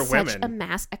It'll other be such women. a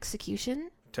mass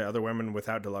execution. To other women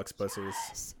without deluxe pussies.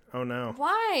 Yes. Oh no.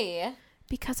 Why?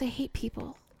 Because I hate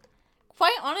people.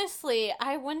 Quite honestly,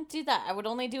 I wouldn't do that. I would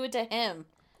only do it to him.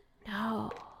 No.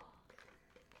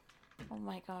 Oh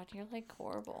my god, you're like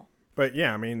horrible. But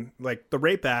yeah, I mean, like the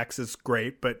rape axe is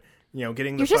great, but you know,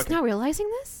 getting the You're just fucking now realizing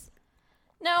this?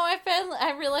 No,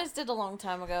 I realized it a long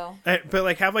time ago. but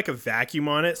like have like a vacuum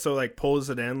on it, so like pulls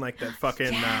it in like that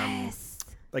fucking Yes.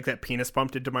 like that penis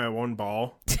pump did to my own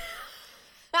ball.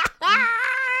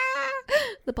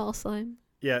 The ball slime.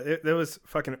 Yeah, it was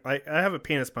fucking. I have a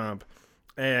penis pump,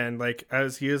 and like I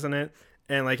was using it,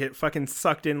 and like it fucking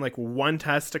sucked in like one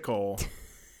testicle,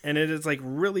 and it is like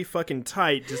really fucking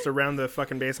tight just around the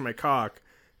fucking base of my cock.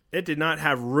 It did not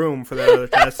have room for that other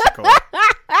testicle.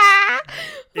 Oh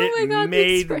It my god, the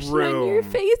made expression on your room.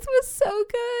 face was so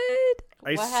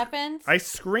good. What happened? I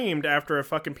screamed after a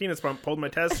fucking penis pump pulled my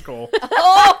testicle.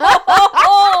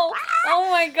 Oh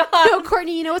my god. No,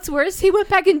 Courtney, you know what's worse? He went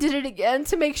back and did it again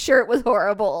to make sure it was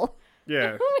horrible.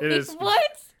 Yeah, it is What?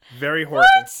 very horrible.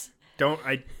 What? Don't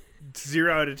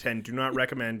 0 out of 10. Do not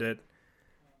recommend it.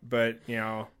 But you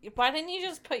know, Why didn't you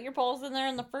just put your balls in there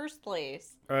in the first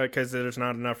place? because there's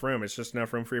not enough room. It's just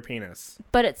enough room for your penis.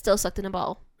 But it still sucked in a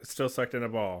ball. It's still sucked in a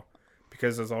ball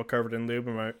because it's all covered in lube,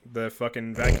 and the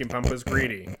fucking vacuum pump was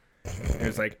greedy. It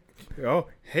was like, oh,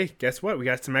 hey, guess what? We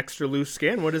got some extra loose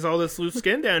skin. What is all this loose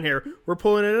skin down here? We're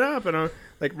pulling it up, and I'm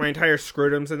like, my entire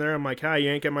scrotum's in there. I'm like, you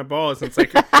ain't get my balls. And it's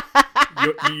like,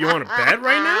 you want to bet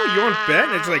right now? You want to bet?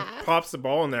 And it just like pops the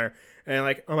ball in there, and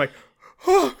like I'm like,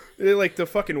 oh, it, like the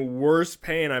fucking worst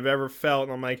pain I've ever felt.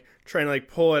 And I'm like trying to like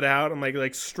pull it out. I'm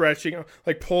like stretching,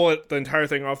 like pull it the entire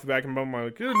thing off the back and I'm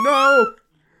like, no.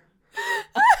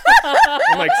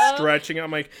 I'm like stretching.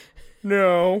 I'm like,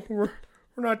 no, we're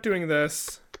not doing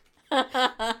this.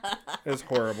 It's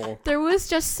horrible. There was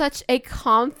just such a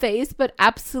calm face, but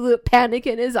absolute panic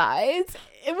in his eyes.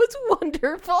 It was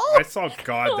wonderful. I saw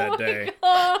God that day.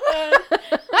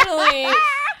 Really?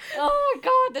 Oh my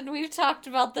god, and we've talked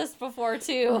about this before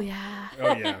too. Oh yeah.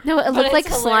 Oh yeah. No, it But looked it's like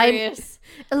slime. hilarious.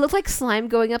 It looked like slime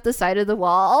going up the side of the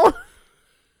wall.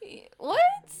 What?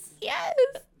 Yes.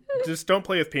 Just don't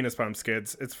play with penis pumps,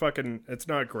 kids. It's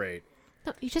not great.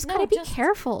 No, you just No, gotta be just-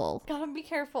 careful. Gotta be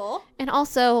careful. And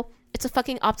also, it's a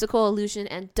fucking optical illusion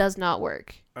and does not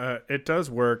work. It does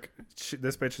work.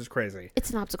 This bitch is crazy. It's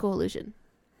an optical illusion.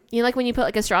 You know, like when you put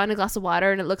like a straw in a glass of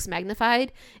water and it looks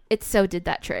magnified? It so did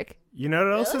that trick. You know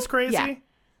what else is crazy? Yeah.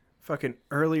 Fucking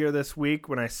earlier this week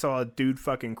when I saw a dude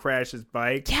fucking crash his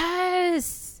bike.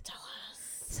 Yes!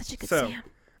 Such a good So- Sam.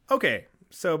 Okay,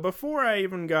 so before I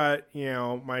even got, you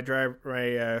know, my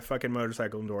fucking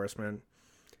motorcycle endorsement,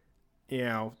 you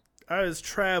know, I was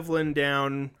traveling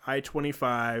down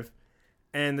I-25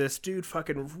 and this dude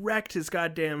fucking wrecked his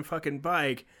goddamn fucking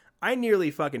bike. I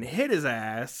nearly fucking hit his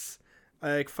ass.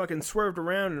 I like fucking swerved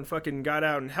around and fucking got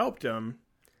out and helped him.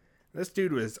 This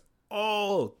dude was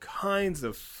all kinds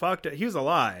of fucked up. He was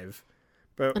alive.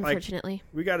 But like Unfortunately.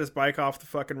 we got his bike off the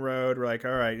fucking road. We're like,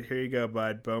 all right, here you go,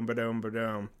 bud. Boom, ba-dum,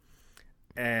 ba-dum.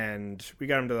 And we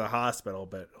got him to the hospital,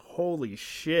 but holy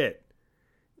shit.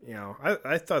 You know,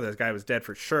 I thought this guy was dead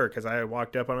for sure because I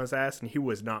walked up on his ass and he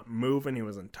was not moving. He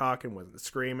wasn't talking, wasn't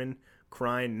screaming.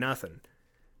 crying, nothing.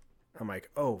 I'm like,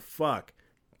 oh, fuck.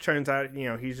 Turns out,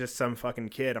 he's just some fucking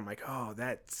kid. I'm like, oh,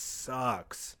 that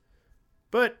sucks.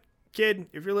 But, kid,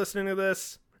 if you're listening to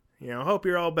this, hope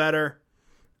you're all better.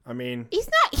 I mean... He's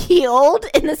not healed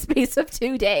in the space of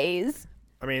 2 days.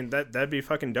 I mean, that'd be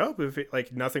fucking dope if,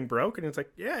 nothing broke, and it's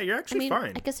like, yeah, you're actually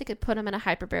fine. I guess I could put him in a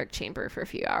hyperbaric chamber for a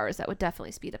few hours. That would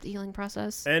definitely speed up the healing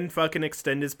process. And fucking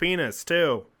extend his penis,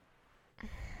 too.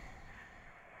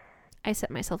 I set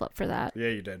myself up for that. Yeah,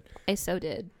 you did. I so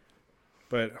did.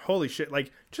 But holy shit,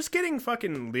 just getting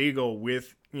fucking legal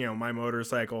with, my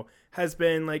motorcycle has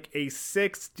been, a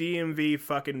 6 DMV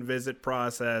fucking visit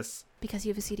process. Because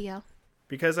you have a CDL?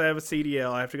 Because I have a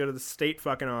CDL, I have to go to the state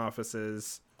fucking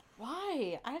offices.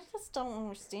 Why? I just don't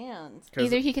understand.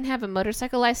 Either he can have a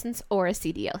motorcycle license or a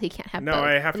CDL. He can't have both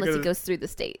I have to unless go he goes through the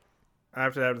state. I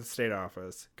have to have the state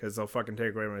office because they'll fucking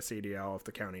take away my CDL if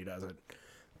the county does it.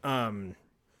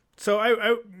 So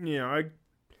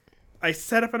I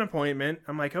set up an appointment.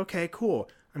 I'm like, okay, cool.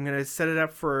 I'm going to set it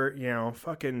up for,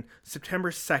 fucking September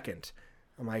 2nd.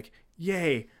 I'm like,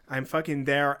 yay, I'm fucking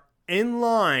there in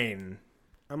line.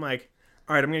 I'm like,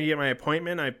 all right, I'm going to get my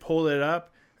appointment. I pulled it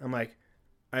up. I'm like,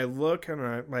 I look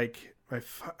and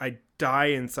I die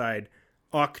inside.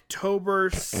 October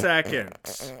 2nd.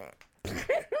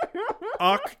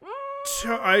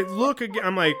 I look again.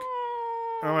 I'm like,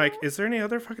 is there any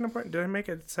other fucking appointment? Did I make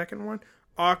a second one?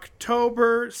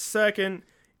 October 2nd.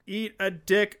 Eat a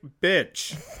dick,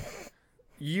 bitch.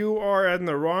 You are in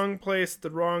the wrong place at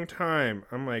the wrong time.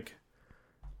 I'm like,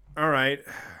 all right,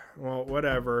 well,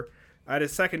 whatever. I had a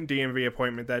second DMV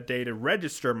appointment that day to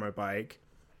register my bike.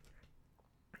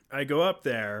 I go up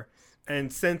there,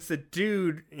 and since the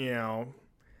dude, he has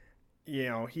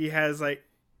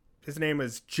his name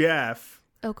is Jeff.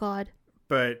 Oh God.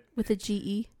 But with a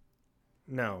GE?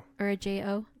 No. Or a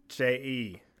JO?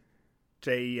 JE.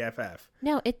 JEFF.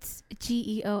 No, it's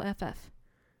GEOFF.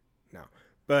 No.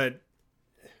 But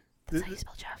that's how you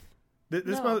spell Jeff.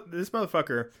 This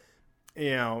motherfucker,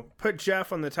 put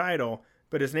Jeff on the title,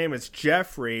 but his name is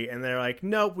Jeffrey, and they're like,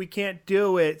 nope, we can't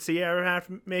do it. So you ever have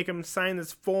to make him sign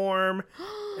this form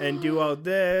and do all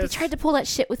this. They tried to pull that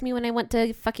shit with me when I went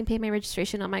to fucking pay my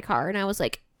registration on my car, and I was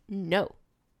like, no.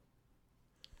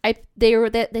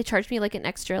 They charged me an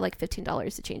extra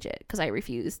 $15 to change it because I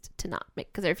refused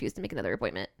to make another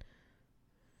appointment.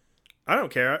 I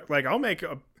don't care. I'll make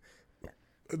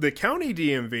the county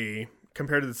DMV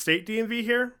compared to the state DMV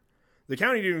here. The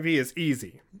county DMV is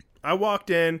easy. I walked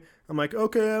in. I'm like,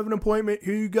 okay, I have an appointment.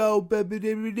 Here you go.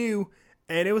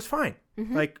 And it was fine.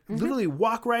 Literally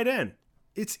walk right in.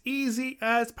 It's easy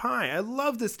as pie. I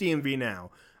love this DMV now.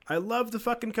 I love the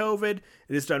fucking COVID.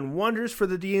 It has done wonders for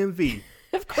the DMV.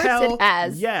 Of course it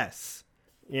has. Yes.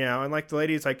 And the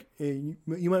lady's like, hey,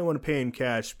 you might want to pay in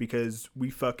cash because we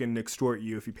fucking extort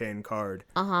you if you pay in card.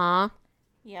 Uh-huh.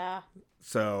 Yeah.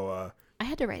 So, I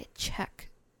had to write a check.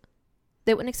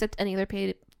 They wouldn't accept any other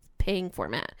paying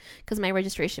format because my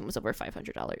registration was over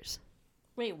 $500.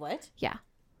 Wait, what? Yeah.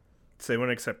 So they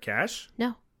wouldn't accept cash?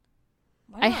 No.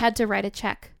 Why I not? had to write a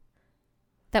check.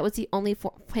 That was the only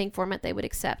paying format they would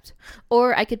accept.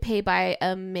 Or I could pay by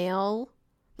a mail.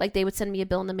 They would send me a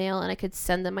bill in the mail and I could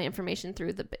send them my information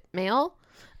through the mail.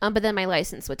 But then my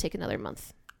license would take another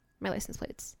month. My license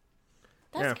plates.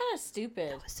 That's kind of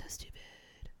stupid. That was so stupid.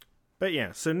 But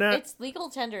yeah, so now... It's legal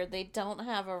tender. They don't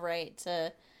have a right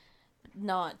to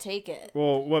not take it.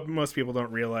 Well, what most people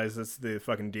don't realize is the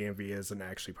fucking DMV isn't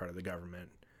actually part of the government.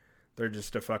 They're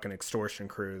just a fucking extortion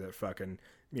crew that fucking,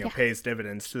 pays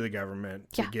dividends to the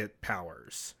government to get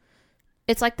powers.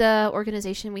 It's like the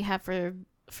organization we have for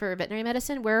veterinary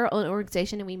medicine. We're our own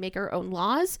organization and we make our own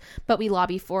laws, but we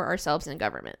lobby for ourselves in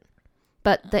government.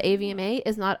 But the AVMA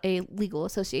is not a legal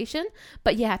association,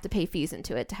 but you have to pay fees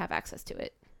into it to have access to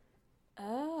it.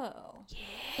 Oh.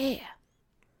 Yeah.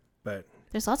 But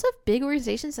there's lots of big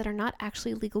organizations that are not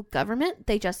actually legal government.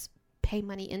 They just pay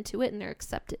money into it and they're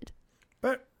accepted.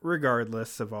 But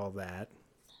regardless of all that,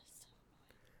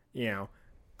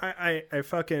 I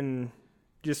fucking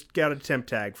just got a temp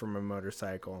tag from a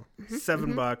motorcycle.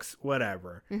 $7,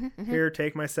 whatever. Here,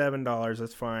 take my $7.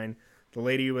 That's fine. The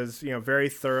lady was, very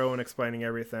thorough in explaining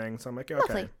everything. So I'm like, okay.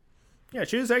 Lovely. Yeah,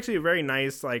 she was actually a very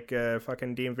nice,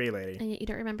 fucking DMV lady. And you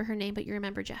don't remember her name, but you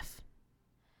remember Jeff.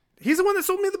 He's the one that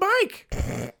sold me the bike.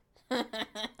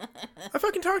 I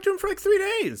fucking talked to him for 3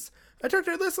 days. I talked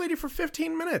to this lady for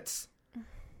 15 minutes.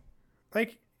 I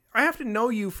have to know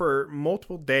you for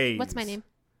multiple days. What's my name?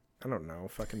 I don't know,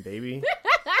 fucking baby.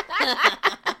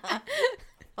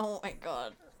 Oh my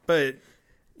god. But,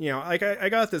 you know, like I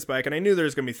got this bike and I knew there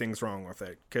was going to be things wrong with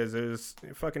it because it was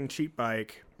a fucking cheap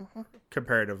bike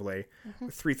comparatively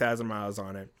with 3,000 miles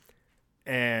on it.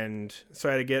 And so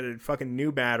I had to get a fucking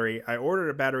new battery. I ordered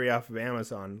a battery off of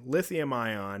Amazon, lithium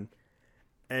ion,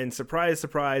 and surprise,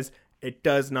 surprise, it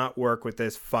does not work with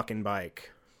this fucking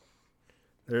bike.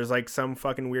 There's like some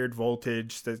fucking weird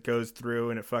voltage that goes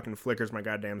through and it fucking flickers my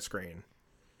goddamn screen.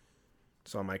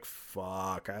 So I'm like,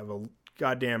 fuck, I have a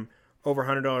goddamn over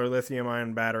 $100 lithium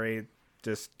ion battery,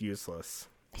 just useless.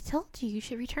 I told you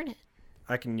should return it.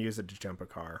 I can use it to jump a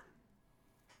car.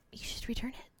 You should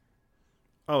return it.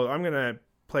 Oh, I'm going to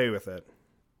play with it.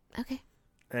 Okay.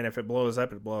 And if it blows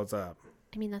up, it blows up.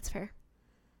 I mean, that's fair.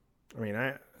 I mean,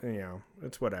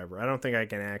 it's whatever. I don't think I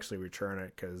can actually return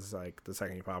it because, like, the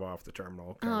second you pop off the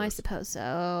terminal. Oh, I suppose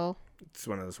so. It's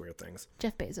one of those weird things.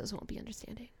 Jeff Bezos won't be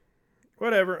understanding.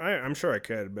 Whatever. I'm sure I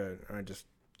could, but I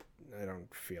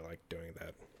don't feel like doing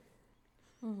that.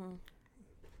 Mm-hmm.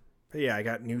 But yeah, I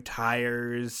got new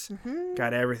tires,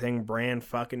 got everything brand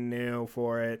fucking new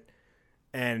for it,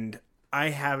 and I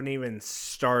haven't even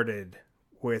started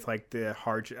with like the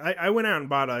hard shit. I went out and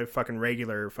bought a fucking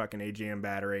regular fucking AGM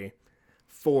battery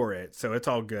for it, so it's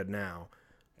all good now.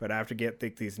 But I have to get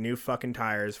these new fucking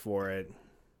tires for it.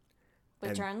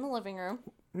 Which are in the living room.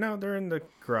 No, they're in the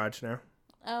garage now.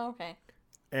 Oh, okay.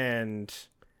 And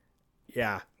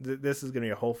yeah, this is gonna be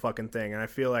a whole fucking thing, and I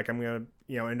feel like I'm gonna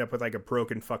end up with like a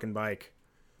broken fucking bike.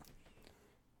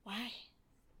 Why?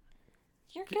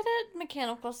 You're good at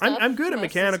mechanical stuff. I'm good at most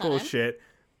of the mechanical time. shit,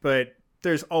 but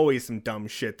there's always some dumb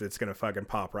shit that's gonna fucking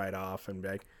pop right off and be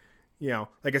like,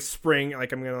 like a spring,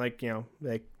 like I'm gonna like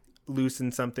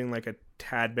loosen something like a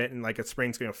tad bit, and like a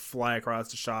spring's gonna fly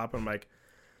across the shop. And I'm like,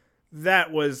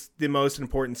 that was the most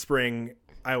important spring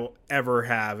I will ever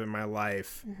have in my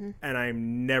life, and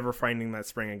I'm never finding that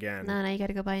spring again. No, you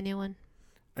gotta go buy a new one.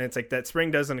 And it's like, that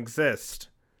spring doesn't exist.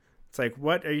 It's like,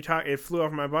 what are you talking? It flew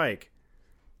off my bike.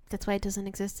 That's why it doesn't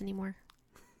exist anymore.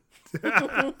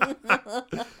 Oh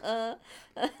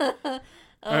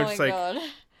my god.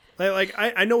 Like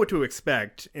I know what to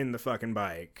expect in the fucking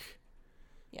bike,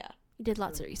 Yeah. You did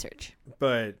lots of research.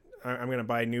 but I'm gonna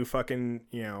buy new fucking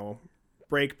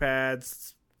brake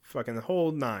pads, fucking the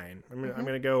whole nine. I'm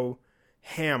gonna go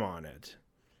ham on it.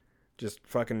 Just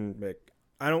fucking like,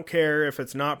 I don't care if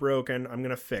it's not broken. I'm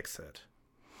gonna fix it.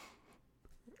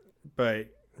 But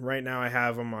right now I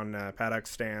have them on paddock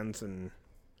stands, and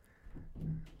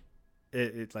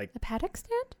it's like A paddock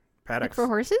stand? paddock, Like for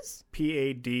horses?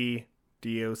 PADDOCK,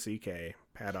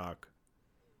 paddock.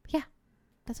 Yeah.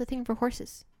 That's a thing for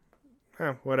horses.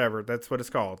 Whatever. That's what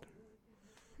it's called.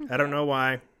 I don't know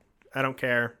why. I don't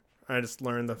care. I just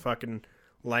learned the fucking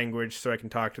language so I can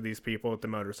talk to these people at the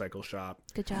motorcycle shop.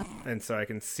 Good job. And so I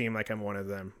can seem like I'm one of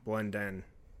them. Blend in.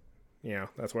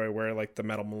 That's why I wear like the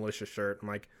Metal Militia shirt. I'm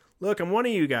like, look, I'm one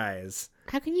of you guys.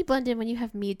 How can you blend in when you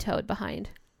have Mead Toad behind?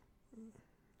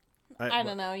 I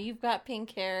don't know. You've got pink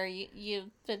hair.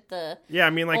 You fit the Yeah, I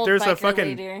mean, like, old there's a biker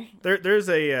fucking leader. there's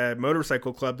a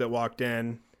motorcycle club that walked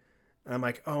in. And I'm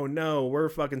like, oh no, we're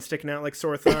fucking sticking out like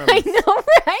sore thumbs. I know,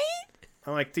 right?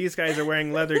 I'm like, these guys are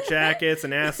wearing leather jackets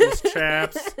and assless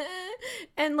chaps.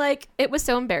 And like, it was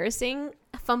so embarrassing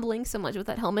fumbling so much with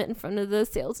that helmet in front of the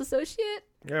sales associate.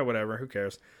 Yeah, whatever. Who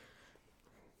cares?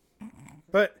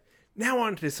 But now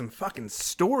on to some fucking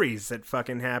stories that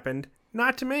fucking happened.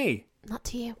 Not to me. Not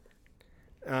to you.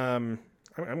 I'm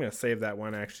going to save that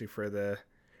one actually for the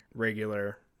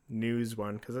regular news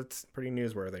one because it's pretty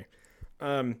newsworthy.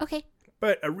 Okay.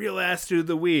 But a real ass dude of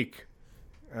the week.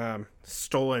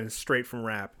 Stolen straight from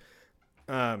Rap.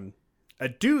 A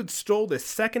dude stole the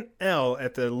second L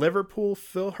at the Liverpool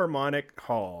Philharmonic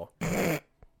Hall.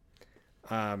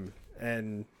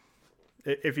 And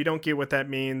if you don't get what that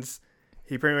means,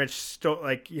 he pretty much stole,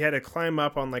 like, he had to climb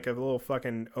up on like a little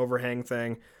fucking overhang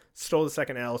thing, stole the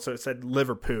second L, so it said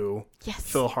Liverpool Yes.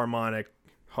 Philharmonic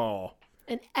Hall.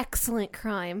 An excellent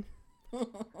crime.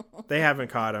 They haven't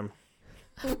caught him.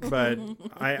 But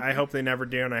I hope they never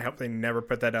do, and I hope they never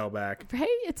put that L back. Right?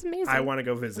 It's amazing. I want to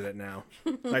go visit it now.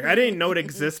 Like, I didn't know it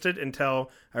existed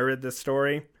until I read this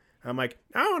story. I'm like,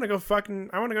 I want to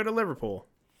go to Liverpool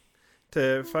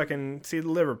to fucking see the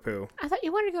Liverpool. I thought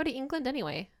you wanted to go to England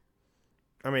anyway.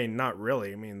 I mean, not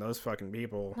really. I mean, those fucking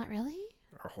people Not really?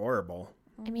 are horrible.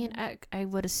 I mean, I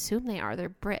would assume they are. They're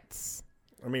Brits.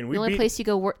 I mean, The only place you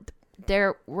go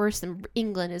they're worse than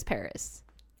England is Paris.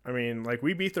 I mean, like,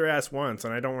 we beat their ass once,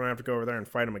 and I don't want to have to go over there and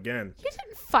fight them again. You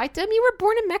didn't fight them. You were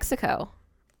born in Mexico.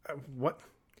 What?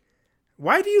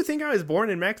 Why do you think I was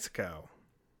born in Mexico?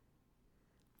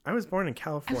 I was born in I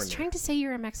California. was trying to say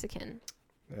you're a Mexican.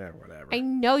 Yeah, whatever. I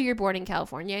know you're born in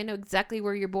California. I know exactly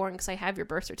where you're born because I have your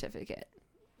birth certificate.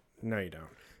 No, you don't.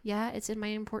 Yeah, it's in my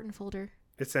important folder.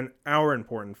 It's in our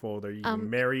important folder, you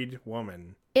married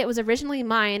woman. It was originally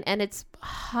mine, and it's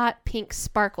hot pink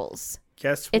sparkles.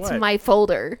 Guess what? It's my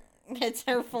folder. It's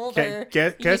her folder.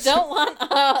 Guess, you don't want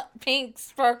a pink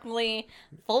sparkly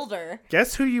folder.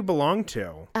 Guess who you belong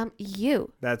to?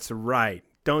 You. That's right.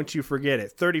 Don't you forget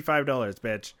it. $35,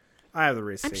 bitch. I have the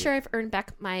receipt. I'm sure I've earned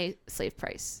back my slave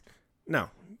price. No,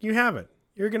 you haven't.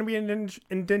 You're going to be an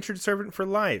indentured servant for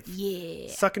life. Yeah.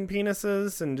 Sucking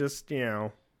penises and just,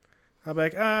 I'll be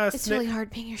like, It's really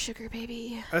hard paying your sugar,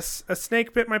 baby. a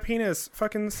snake bit my penis.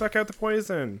 Fucking suck out the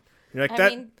poison. You're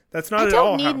like, that's not I at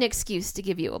all don't need how... an excuse to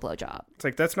give you a blowjob. It's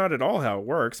like, that's not at all how it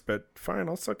works, but fine,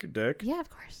 I'll suck your dick. Yeah, of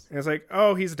course. And it's like,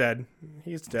 oh, he's dead.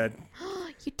 He's dead.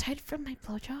 You died from my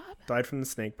blowjob? Died from the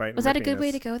snake bite. Was that a good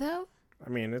way to go, though? I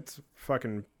mean, it's a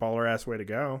fucking baller-ass way to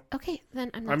go. Okay,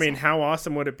 then I'm not I mean, sad. how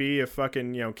awesome would it be if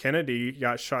fucking, Kennedy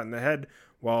got shot in the head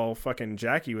while fucking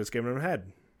Jackie was giving him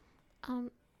head?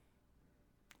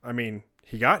 I mean,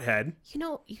 he got head. You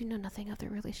know nothing of their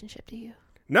relationship, do you?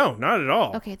 No, not at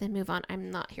all. Okay, then move on. I'm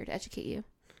not here to educate you.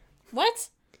 What?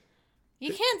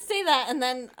 You can't say that and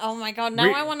then, oh my god,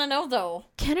 now I want to know though.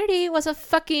 Kennedy was a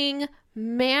fucking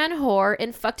man whore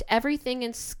and fucked everything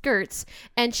in skirts,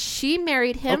 and she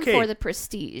married him for the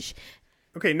prestige.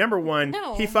 Okay, number one,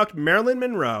 he fucked Marilyn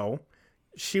Monroe.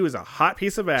 She was a hot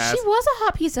piece of ass. She was a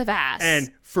hot piece of ass.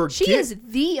 And she is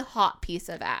the hot piece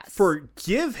of ass.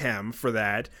 Forgive him for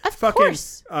that. Of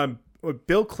course.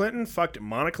 Bill Clinton fucked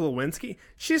Monica Lewinsky.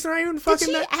 She's not even fucking.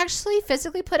 Did she actually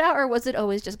physically put out, or was it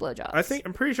always just blowjobs?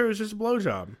 I'm pretty sure it was just a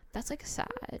blowjob. That's like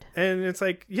sad. And it's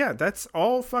like, yeah, that's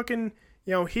all fucking.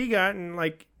 He got, and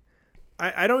like,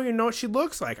 I don't even know what she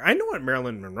looks like. I know what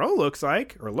Marilyn Monroe looks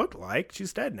like or looked like.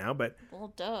 She's dead now, but.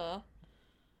 Well, duh.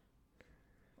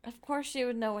 Of course you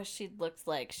would know what she looks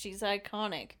like. She's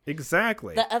iconic.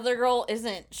 Exactly. The other girl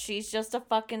isn't. She's just a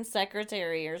fucking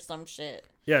secretary or some shit.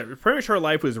 Yeah, pretty much her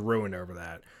life was ruined over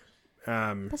that.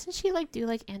 Doesn't she do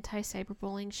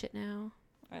anti-cyberbullying shit now?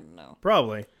 I don't know.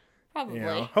 Probably. Probably.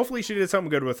 Hopefully she did something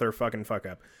good with her fucking fuck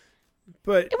up.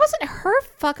 But it wasn't her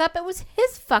fuck up, it was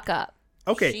his fuck up.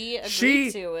 Okay. She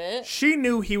agreed to it. She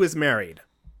knew he was married.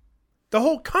 The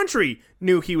whole country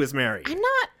knew he was married. I'm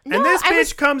not. No, and this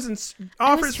bitch comes and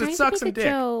offers to suck some dick.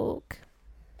 Joke.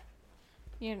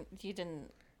 You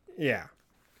didn't. Yeah.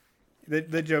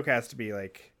 The joke has to be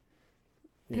like.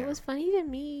 It was funny to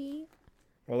me.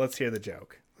 Well, let's hear the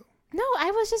joke. No,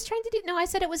 I was just trying to do. No, I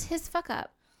said it was his fuck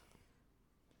up.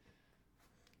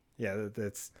 Yeah,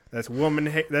 that's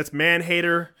woman. That's man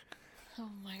hater. Oh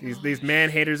my god. These man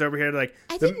haters over here, like.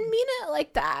 I didn't mean it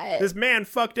like that. This man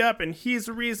fucked up, and he's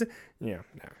the reason. Yeah.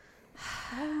 No.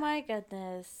 Oh my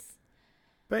goodness.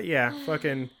 But yeah,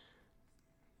 fucking.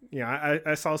 Yeah,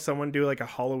 I saw someone do like a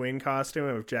Halloween costume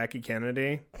of Jackie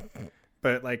Kennedy,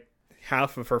 but like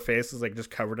half of her face is like just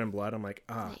covered in blood. I'm like,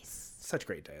 nice. Such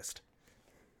great taste.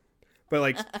 But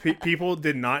like people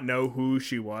did not know who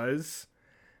she was.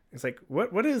 It's like,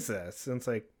 what is this? And it's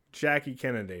like Jackie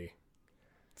Kennedy.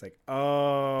 It's like,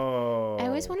 oh. I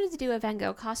always wanted to do a Van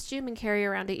Gogh costume and carry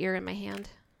around an ear in my hand.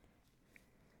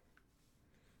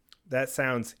 That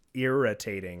sounds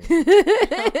irritating. Oh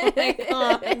my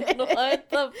god. What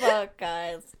the fuck,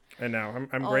 guys? I know.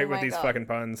 I'm great with these fucking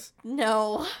puns.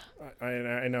 No.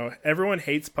 I know. Everyone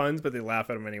hates puns, but they laugh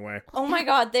at them anyway. Oh my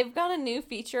god, they've got a new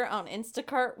feature on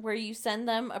Instacart where you send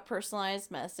them a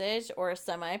personalized message or a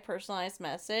semi-personalized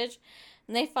message,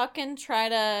 and they fucking try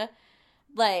to,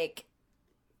 like,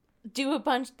 do a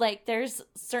bunch, like, there's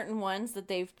certain ones that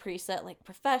they've preset, like,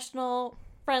 professional,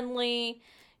 friendly,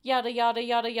 yada, yada,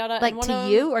 yada, yada. Like, to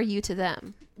you or you to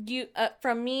them? You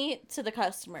from me to the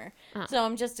customer. So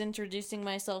I'm just introducing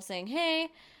myself saying, hey,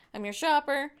 I'm your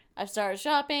shopper. I've started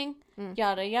shopping.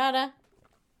 Yada, yada.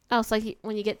 Oh, it's like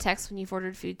when you get texts when you've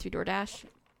ordered food through DoorDash?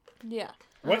 Yeah.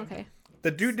 What? Oh, okay. The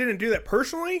dude didn't do that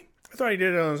personally? I thought he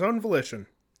did it on his own volition.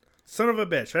 Son of a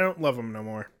bitch. I don't love him no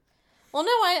more. Well, no,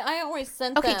 I always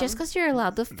sent them. Okay, just because you're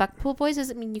allowed to fuck pool boys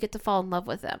doesn't mean you get to fall in love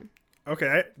with them.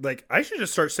 Okay, I should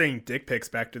just start saying dick pics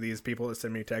back to these people that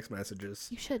send me text messages.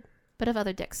 You should. But of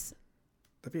other dicks.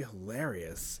 That'd be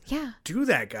hilarious. Yeah. Do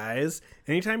that, guys.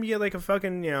 Anytime you get like a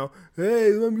fucking, hey,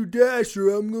 I'm your dasher,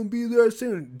 I'm gonna be there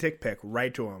soon. Dick pic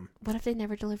right to them. What if they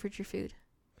never delivered your food?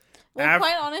 Well,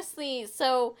 quite honestly,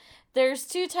 so there's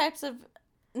two types of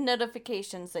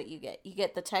notifications that you get. You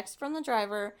get the text from the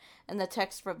driver and the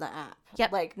text from the app.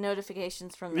 Yep. Like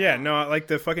notifications from the Yeah, app. no, like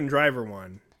the fucking driver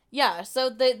one. Yeah,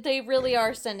 so they really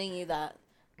are sending you that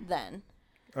then.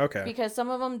 Okay. Because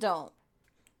some of them don't.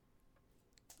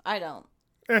 I don't.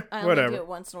 I only whatever. do it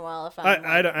once in a while if I'm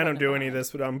I don't running do any behind. of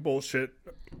this, but I'm bullshit.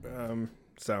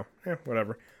 So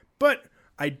whatever. But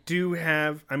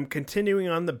I'm continuing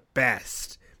on the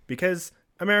best because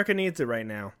America needs it right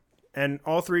now. And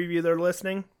all three of you that are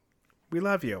listening, we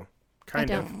love you.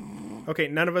 Kind I of. Okay,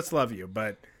 none of us love you,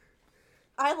 but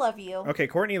I love you. okay,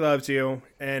 Courtney loves you.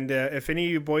 And if any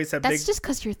of you boys have That's just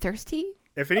because you're thirsty.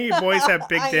 if any of you boys have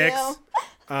big I dicks,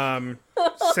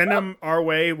 send them our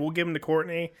way. We'll give them to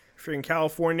Courtney. If you're in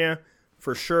California,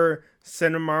 for sure,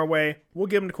 send them our way. We'll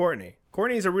give them to Courtney.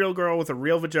 Courtney's a real girl with a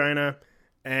real vagina,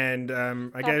 and I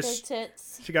Got guess big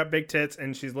tits. she got big tits,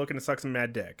 and she's looking to suck some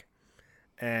mad dick.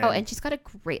 And Oh, and she's got a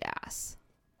great ass.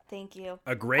 Thank you.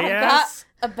 a gray I've ass.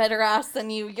 got a better ass than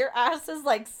you. Your ass is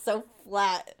like so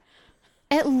flat.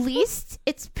 At least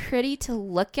it's pretty to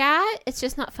look at. It's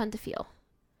just not fun to feel.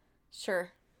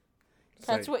 Sure. It's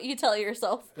That's like, what you tell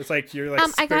yourself. It's like you're like.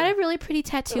 I got a really pretty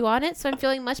tattoo on it, so I'm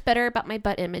feeling much better about my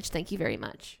butt image. Thank you very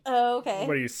much. Oh, okay.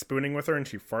 What are you spooning with her and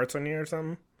she farts on you or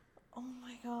something? Oh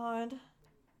my god.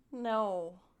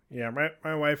 No. Yeah,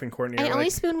 my wife and Courtney I are only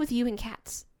like spoon with you and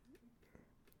cats.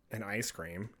 an ice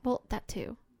cream. Well, that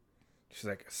too. She's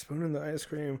like, spoon in the ice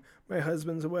cream. My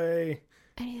husband's away.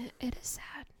 And it is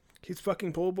sad. He's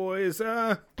fucking pool boys.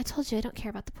 I told you I don't care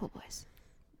about the pool boys.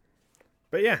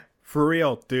 But yeah, for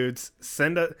real, dudes,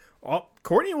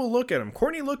 Courtney will look at them.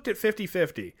 Courtney looked at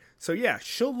 50-50. So yeah,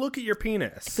 she'll look at your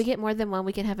penis. If we get more than one,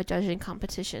 we can have a judging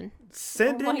competition.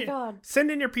 Send Oh in my God. Send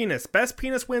in your penis. Best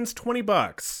penis wins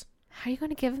 $20. How are you going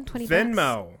to give him 20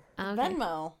 Venmo. bucks?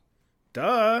 Venmo.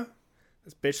 Duh.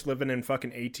 This bitch living in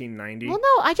fucking 1890. Well,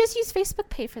 no, I just use Facebook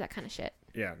Pay for that kind of shit.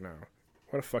 Yeah, no.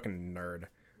 What a fucking nerd.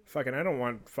 Fucking, I don't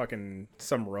want fucking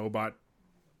some robot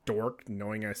dork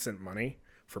knowing I sent money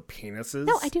for penises.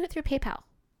 No, I do it through PayPal.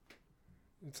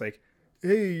 It's like,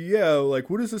 hey, yeah, like,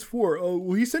 what is this for? Oh,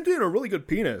 well, he sent in a really good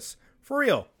penis. For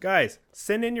real. Guys,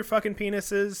 send in your fucking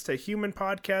penises to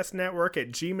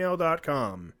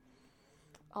humanpodcastnetwork@gmail.com.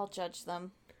 I'll judge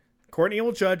them. Courtney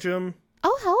will judge them.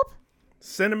 I'll help.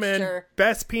 Send them in. Sure.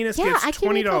 Best penis Yeah, gets I can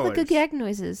 $20. make all the good gag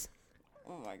noises.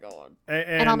 Oh my god.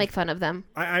 And I'll make fun of them.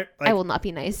 I I will not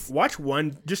be nice. watch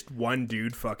just one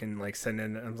dude fucking like send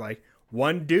in. I was like,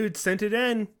 one dude sent it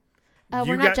in. We're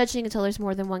You not got- judging until there's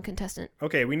more than one contestant.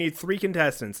 Okay, we need 3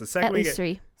 contestants. The second At we least get,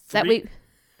 3. That three-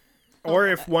 we. or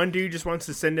if one dude just wants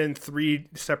to send in 3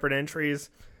 separate entries,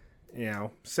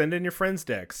 send in your friends'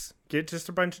 dicks. Get just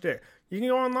a bunch of dicks. You can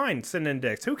go online, send in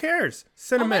dicks. Who cares?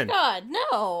 Send Oh them my in. god,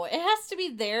 no. It has to be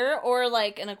there or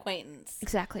like an acquaintance.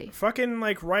 Exactly. Fucking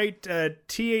like write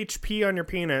THP on your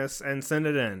penis and send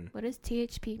it in. What does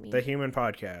THP mean? The Human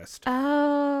Podcast.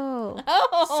 Oh.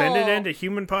 Oh. Send it in to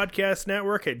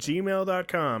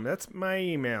humanpodcastnetwork@gmail.com. That's my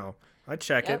email. I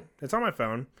check Yep. it. It's on my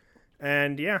phone.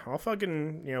 And yeah, I'll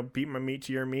fucking, beat my meat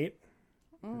to your meat.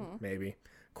 Maybe.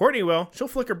 Courtney will. She'll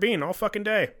flick her bean all fucking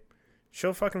day.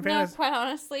 She'll fucking No, fantasy. quite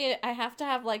honestly, I have to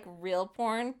have like real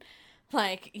porn.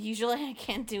 Like usually I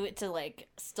can't do it to like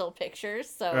still pictures.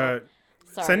 So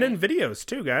sorry. Send in videos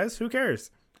too, guys. Who cares?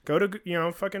 Go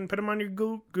to, fucking put them on your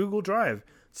Google Drive.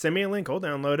 Send me a link. I'll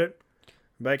download it.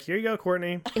 Like, here you go,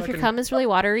 Courtney. If your Fucking- cum is really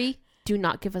watery, do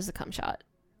not give us a cum shot.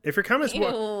 if your cum is Ew.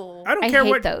 I don't I care hate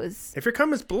what. those. If your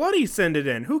cum is bloody, send it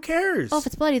in. Who cares? Oh, if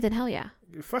it's bloody, then hell yeah.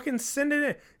 Fucking send it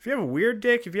in. If you have a weird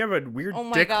dick, if you have a weird Oh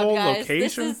my dick god, hole guys,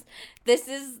 location. this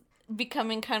is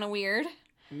becoming kind of weird.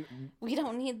 We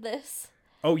don't need this.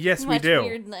 Oh yes, we Much do.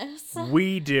 weirdness.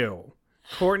 We do.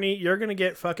 Courtney, you're gonna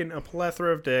get fucking a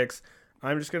plethora of dicks.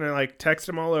 I'm just gonna like text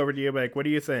them all over to you, like, what do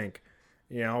you think?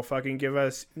 Fucking give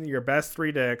us your best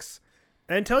 3 dicks,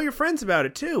 and tell your friends about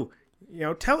it too.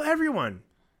 Tell everyone.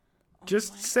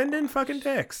 Just send in fucking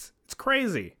dicks. It's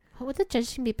crazy. What would the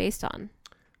judging be based on?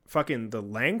 Fucking the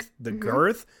length, the Mm-hmm.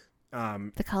 girth,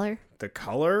 The color? the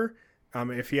color.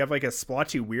 If you have like a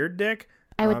splotchy weird dick,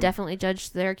 I would definitely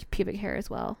judge their pubic hair as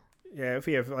well. yeah. If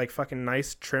you have like fucking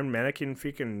nice trim mannequin,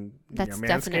 freaking That's manscaping.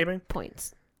 definite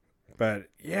points. But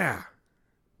yeah,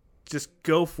 just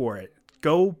go for it.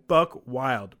 Go buck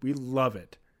wild. We love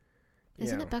it.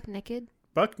 Isn't Yeah. it buck naked?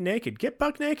 Buck naked? Get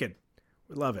buck naked.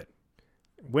 We love it.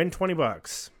 Win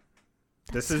 $20.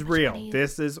 This so is much real. money.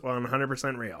 This is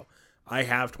 100% real. I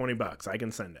have $20. I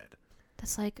can send it.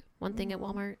 That's like one thing at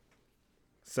Walmart.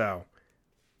 So,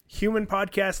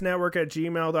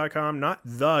 humanpodcastnetwork@gmail.com. Not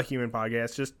the human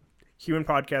podcast, just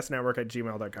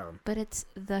humanpodcastnetwork@gmail.com. But it's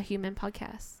the Human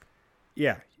Podcast.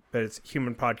 Yeah, but it's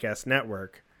Human Podcast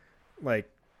Network. Like,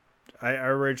 I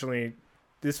originally,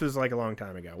 this was like a long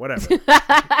time ago. Whatever.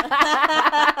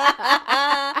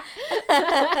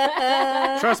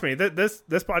 Trust me, this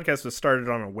podcast was started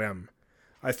on a whim.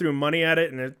 I threw money at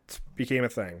it and it became a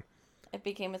thing. It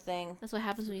became a thing. That's what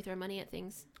happens when you throw money at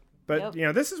things. But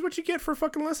Yep. this is what you get for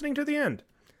fucking listening to the end.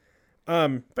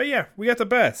 But yeah, we got the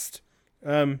best.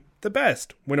 The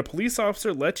best when a police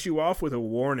officer lets you off with a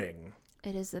warning.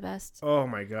 It is the best. Oh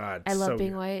my god, I love so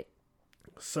being good. white.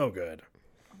 So good.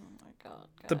 Oh my god.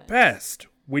 The guys. best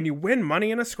when you win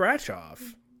money in a scratch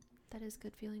off. That is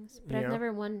good feelings. But Yeah. I've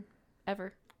never won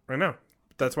ever. I know.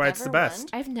 That's why it's the Never best.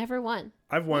 I've never won.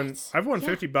 I've won. What? I've won Yeah.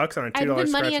 $50 on a I've $2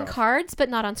 won money scratch in off. cards, but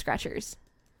not on scratchers.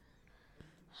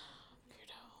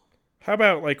 How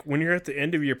about like when you're at the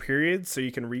end of your period, so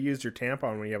you can reuse your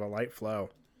tampon when you have a light flow?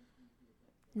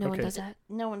 No one Okay. does that.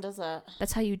 No one does that.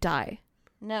 That's how you die.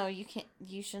 No, you can't.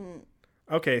 You shouldn't.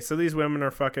 Okay, so these women are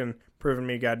fucking proving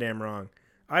me goddamn wrong.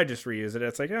 I just reuse it.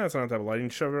 It's like, it's not that bloody.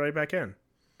 And shove it right back in.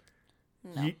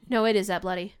 No. No, it is that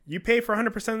bloody. You pay for 100%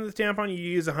 of the tampon. You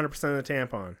use 100% of the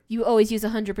tampon. You always use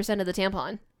 100% of the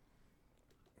tampon.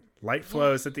 Light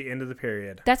flows at the end of the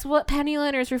period. That's what panty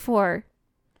liners were for.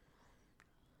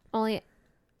 Only,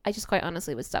 I just quite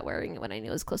honestly would stop wearing it when I knew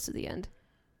it was close to the end.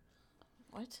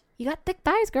 What? You got thick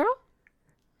thighs, girl.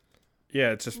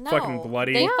 Yeah, it's just No. fucking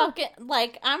bloody. They fucking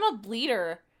like. I'm a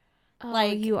bleeder. Oh,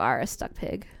 Like- you are a stuck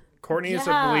pig. Courtney is a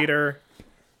Yeah. bleeder.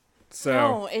 So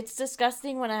No, it's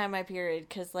disgusting when I have my period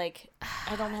because like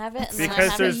I don't have it and then I Because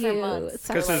have there's- it for You. months. It's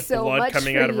because there's so blood much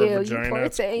coming for out of her you, you vagina. poor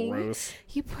It's thing. gross.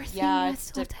 You poor thing. Yeah, I it's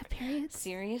still have to have periods.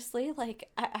 Seriously, like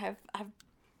I've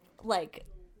like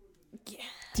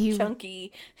Do you?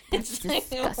 chunky. That's It's like,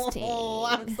 disgusting. oh,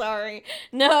 I'm sorry.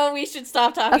 No, we should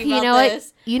stop talking Okay, you about know what?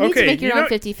 this. You need Okay, to make your you own know-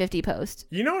 50-50 post.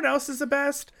 You know what else is the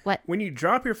best? What? When you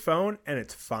drop your phone and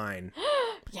it's fine.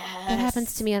 Yes, That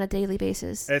happens to me on a daily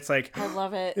basis. It's like, I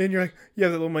love it. and you're like, you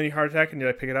have that little mini heart attack, and you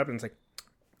like pick it up, and it's like,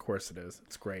 of course it is.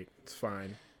 It's great. It's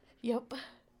fine. Yep.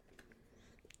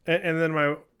 And then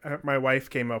my wife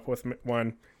came up with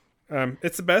one.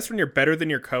 It's the best when you're better than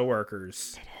your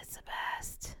coworkers. It is the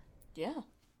best. Yeah.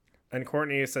 And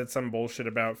Courtney said some bullshit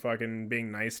about fucking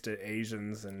being nice to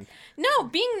Asians and No,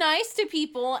 being nice to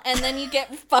people and then you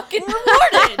get fucking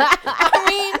rewarded. I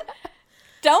mean,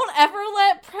 don't ever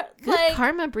let Good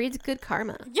karma breeds good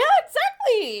karma. Yeah,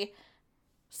 exactly.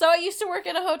 So I used to work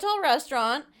at a hotel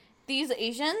restaurant. These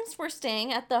Asians were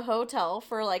staying at the hotel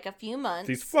for like a few months.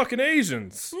 these fucking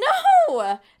Asians.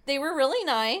 No, they were really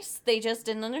nice. They just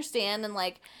didn't understand and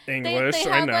like English, They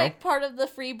I had know. like part of the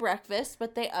free breakfast,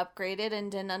 but they upgraded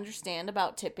and didn't understand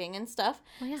about tipping and stuff.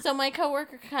 Well, yeah. So my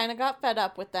coworker kind of got fed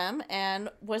up with them and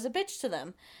was a bitch to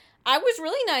them. I was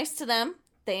really nice to them.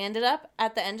 They ended up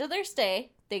at the end of their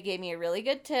stay. They gave me a really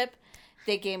good tip.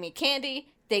 They gave me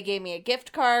candy. They gave me a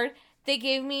gift card. They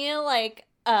gave me like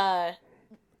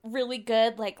really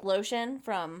good like lotion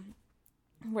from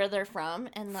where they're from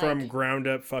and like From ground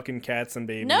up fucking cats and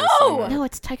babies. No! somewhere. No,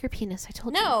 it's tiger penis. I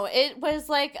told you. No, it was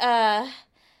like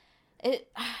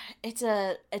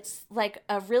it's like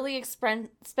a really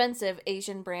expensive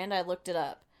Asian brand. I looked it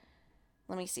up.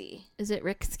 Let me see. Is it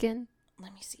Rick Skin?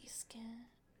 Let me see. Skin.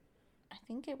 I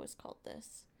think it was called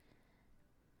this.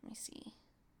 Let me see.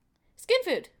 Skin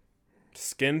food.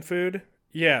 Skin food?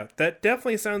 Yeah, that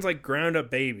definitely sounds like ground up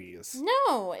babies.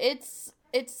 No, it's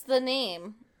the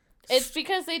name. It's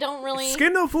because they don't really.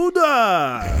 Skin of food!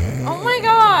 Oh my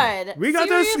god! We got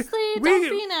those- Seriously, we- don't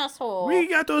be an asshole. We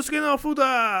got those skin of food!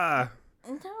 No.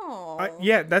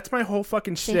 Yeah, that's my whole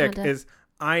fucking Say shtick Honda. is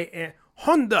I am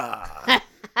Honda.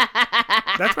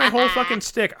 That's my whole fucking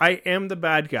shtick. I am the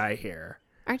bad guy here.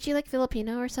 Aren't you like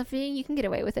Filipino or something? You can get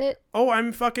away with it. Oh,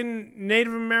 I'm fucking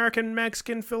Native American,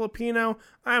 Mexican, Filipino.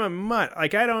 I'm a mutt.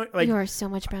 Like I don't like. You are so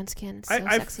much brown skin. It's so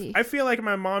sexy. I feel like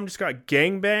my mom just got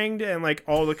gangbanged and like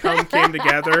all the cum came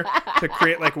together to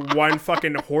create like one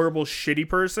fucking horrible shitty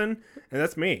person, and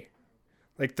that's me.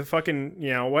 Like the fucking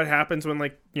what happens when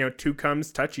like two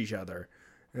cums touch each other,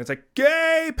 and it's like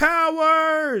gay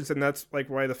powers, and that's like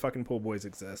why the fucking pool boys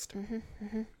exist.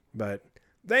 But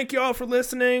thank you all for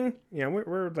listening.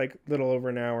 We're like a little over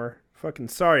an hour. Fucking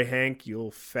sorry, Hank, you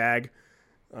little fag.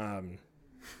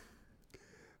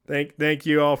 Thank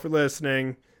you all for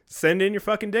listening. Send in your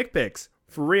fucking dick pics.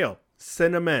 For real.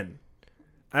 Send them in.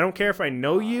 I don't care if I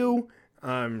know you.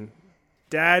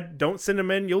 Dad, don't send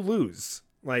them in. You'll lose.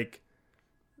 Like,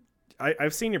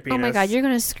 I've seen your penis. Oh my god, you're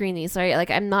gonna screen these, right?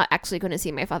 Like I'm not actually gonna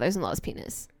see my father-in-law's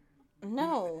penis.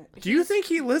 No. Do you think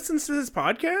he listens to this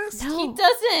podcast? No. He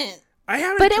doesn't. I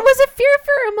haven't. But it was a fear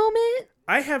for a moment.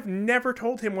 I have never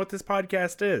told him what this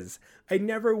podcast is. I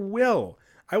never will.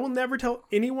 I will never tell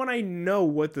anyone I know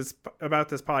about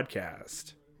this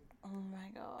podcast. Oh my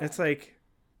god. It's like,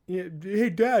 hey,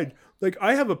 Dad, like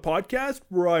I have a podcast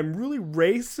where I'm really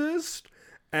racist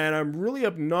and I'm really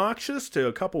obnoxious to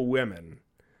a couple women.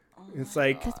 It's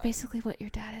like, That's basically what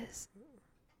your dad is.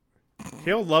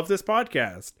 He'll love this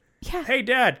podcast. Yeah. Hey,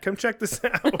 Dad, come check this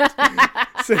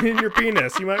out. Send in your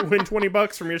penis. You might win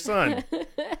 $20 from your son.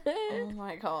 Oh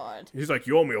my god. He's like,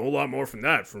 you owe me a whole lot more from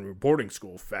that from your boarding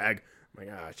school, fag. I'm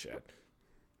like, shit.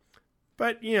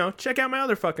 But, check out my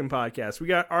other fucking podcast. We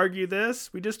got Argue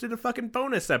This. We just did a fucking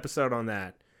bonus episode on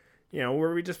that.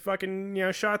 Where we just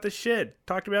fucking, shot the shit.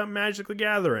 Talked about Magic the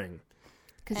Gathering.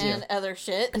 And other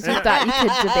shit. Because you thought you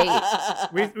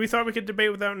could debate. We thought we could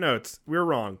debate without notes. We were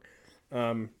wrong.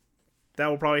 That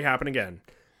will probably happen again.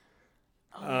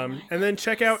 And then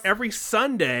check out every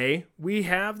Sunday, we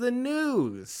have the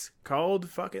news called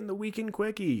fucking the Weekend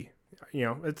Quickie.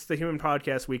 It's the Human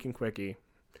Podcast Weekend Quickie.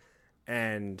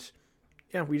 And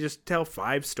yeah, we just tell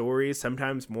 5 stories,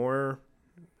 sometimes more.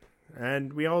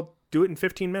 And we all do it in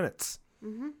 15 minutes.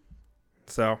 Mm-hmm.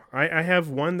 So I have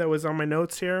one that was on my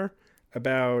notes here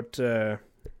about...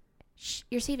 Shh,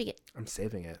 you're saving it. I'm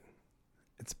saving it.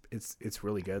 It's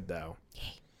really good, though.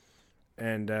 Yay.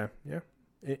 And, yeah.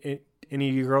 Any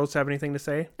of you girls have anything to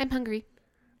say? I'm hungry.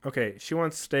 Okay, she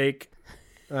wants steak.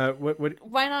 What?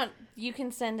 Why not? You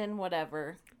can send in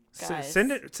whatever, guys.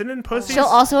 Send in pussies. She'll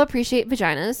also appreciate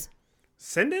vaginas.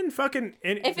 Send in fucking...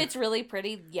 If it's really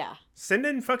pretty, yeah. Send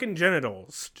in fucking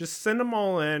genitals. Just send them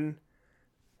all in.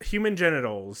 Human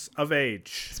genitals of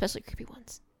age. Especially creepy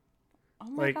ones. Oh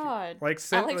my god. Alex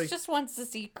just wants to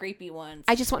see creepy ones.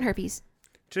 I just want herpes.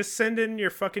 Just send in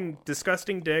your fucking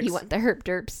disgusting dicks. You want the herp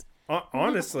derps.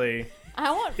 Honestly.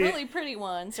 I want really pretty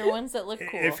ones or ones that look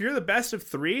cool. If you're the best of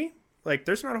 3,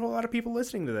 there's not a whole lot of people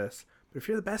listening to this. But if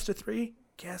you're the best of 3,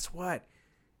 guess what?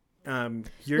 Would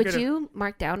you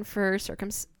mark down for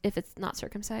if it's not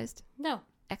circumcised? No.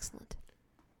 Excellent.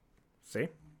 See?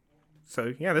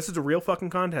 So, yeah, this is a real fucking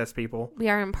contest, people. We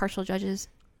are impartial judges.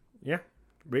 Yeah.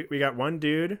 We got one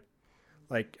dude,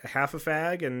 half a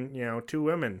fag, and, 2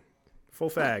 women. Full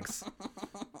fags.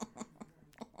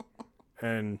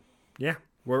 And, yeah,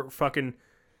 we're fucking,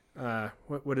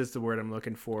 what is the word I'm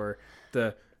looking for?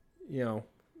 The,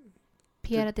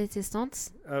 Pierre de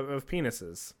Distance? Of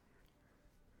penises.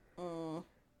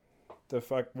 The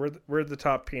fuck, we're the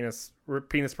top penis, we're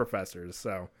penis professors,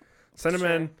 so send them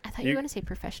in. I thought you were going to say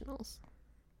professionals.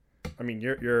 I mean,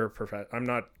 you're a I'm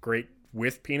not great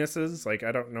with penises. I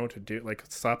don't know what to do.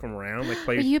 Slap them around.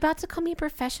 Play. Are you about to call me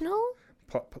professional?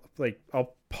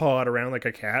 I'll paw it around like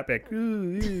a cat.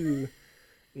 Ooh, ooh.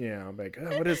 I'm like,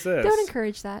 oh, what is this? Don't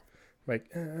encourage that. Tongue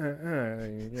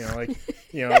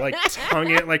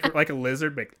it like a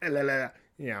lizard.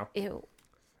 Ew.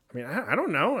 I mean, I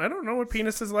don't know. I don't know what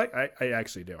penis is like. I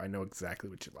actually do. I know exactly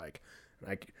what you like.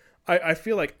 I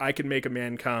feel like I can make a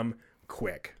man come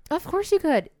quick. Of course you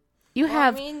could. You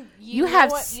know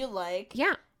what you like.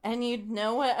 Yeah. And you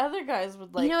know what other guys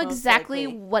would like. You know exactly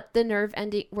what the nerve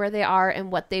ending, where they are and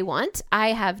what they want.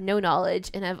 I have no knowledge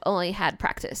and I've only had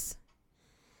practice.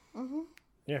 Mm-hmm.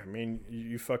 Yeah, I mean,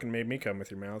 you fucking made me come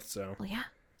with your mouth, so. Well, yeah,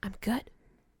 I'm good.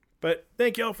 But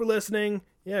thank y'all for listening.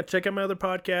 Yeah, check out my other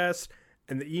podcast.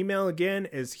 And the email again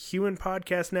is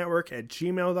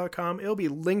humanpodcastnetwork@gmail.com. It'll be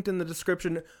linked in the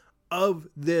description of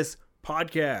this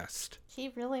podcast.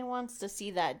 He really wants to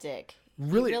see that dick.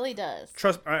 Really? He really does.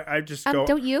 Trust, I just go.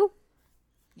 Don't you?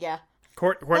 Yeah.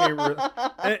 Courtney,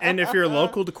 and if you're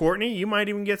local to Courtney, you might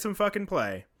even get some fucking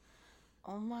play.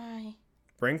 Oh my.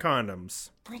 Bring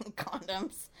condoms. Bring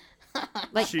condoms.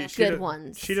 Good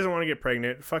ones. She doesn't want to get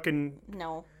pregnant. Fucking.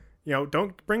 No.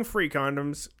 Don't bring free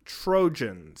condoms.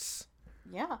 Trojans.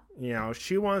 Yeah.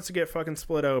 She wants to get fucking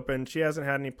split open. She hasn't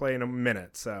had any play in a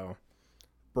minute, so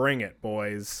bring it,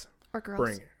 boys. Or girls.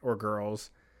 Bring it. Or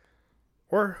girls.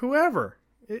 Or whoever.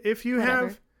 If you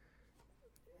Whatever.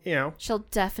 have, She'll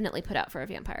definitely put out for a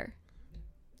vampire.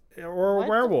 Or a What the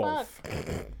werewolf.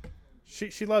 fuck?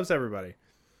 She loves everybody.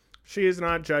 She is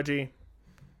not judgy.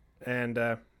 And,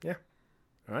 yeah.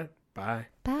 All right. Bye.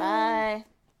 Bye. Bye.